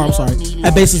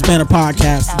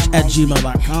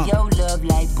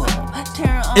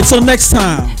baselessbannerpodcast@gmail.com. Until next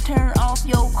time,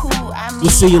 we'll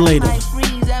see you later.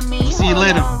 See you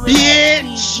later,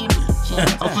 bitch.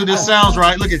 Hopefully this sounds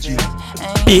right. Look at you,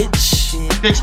 bitch.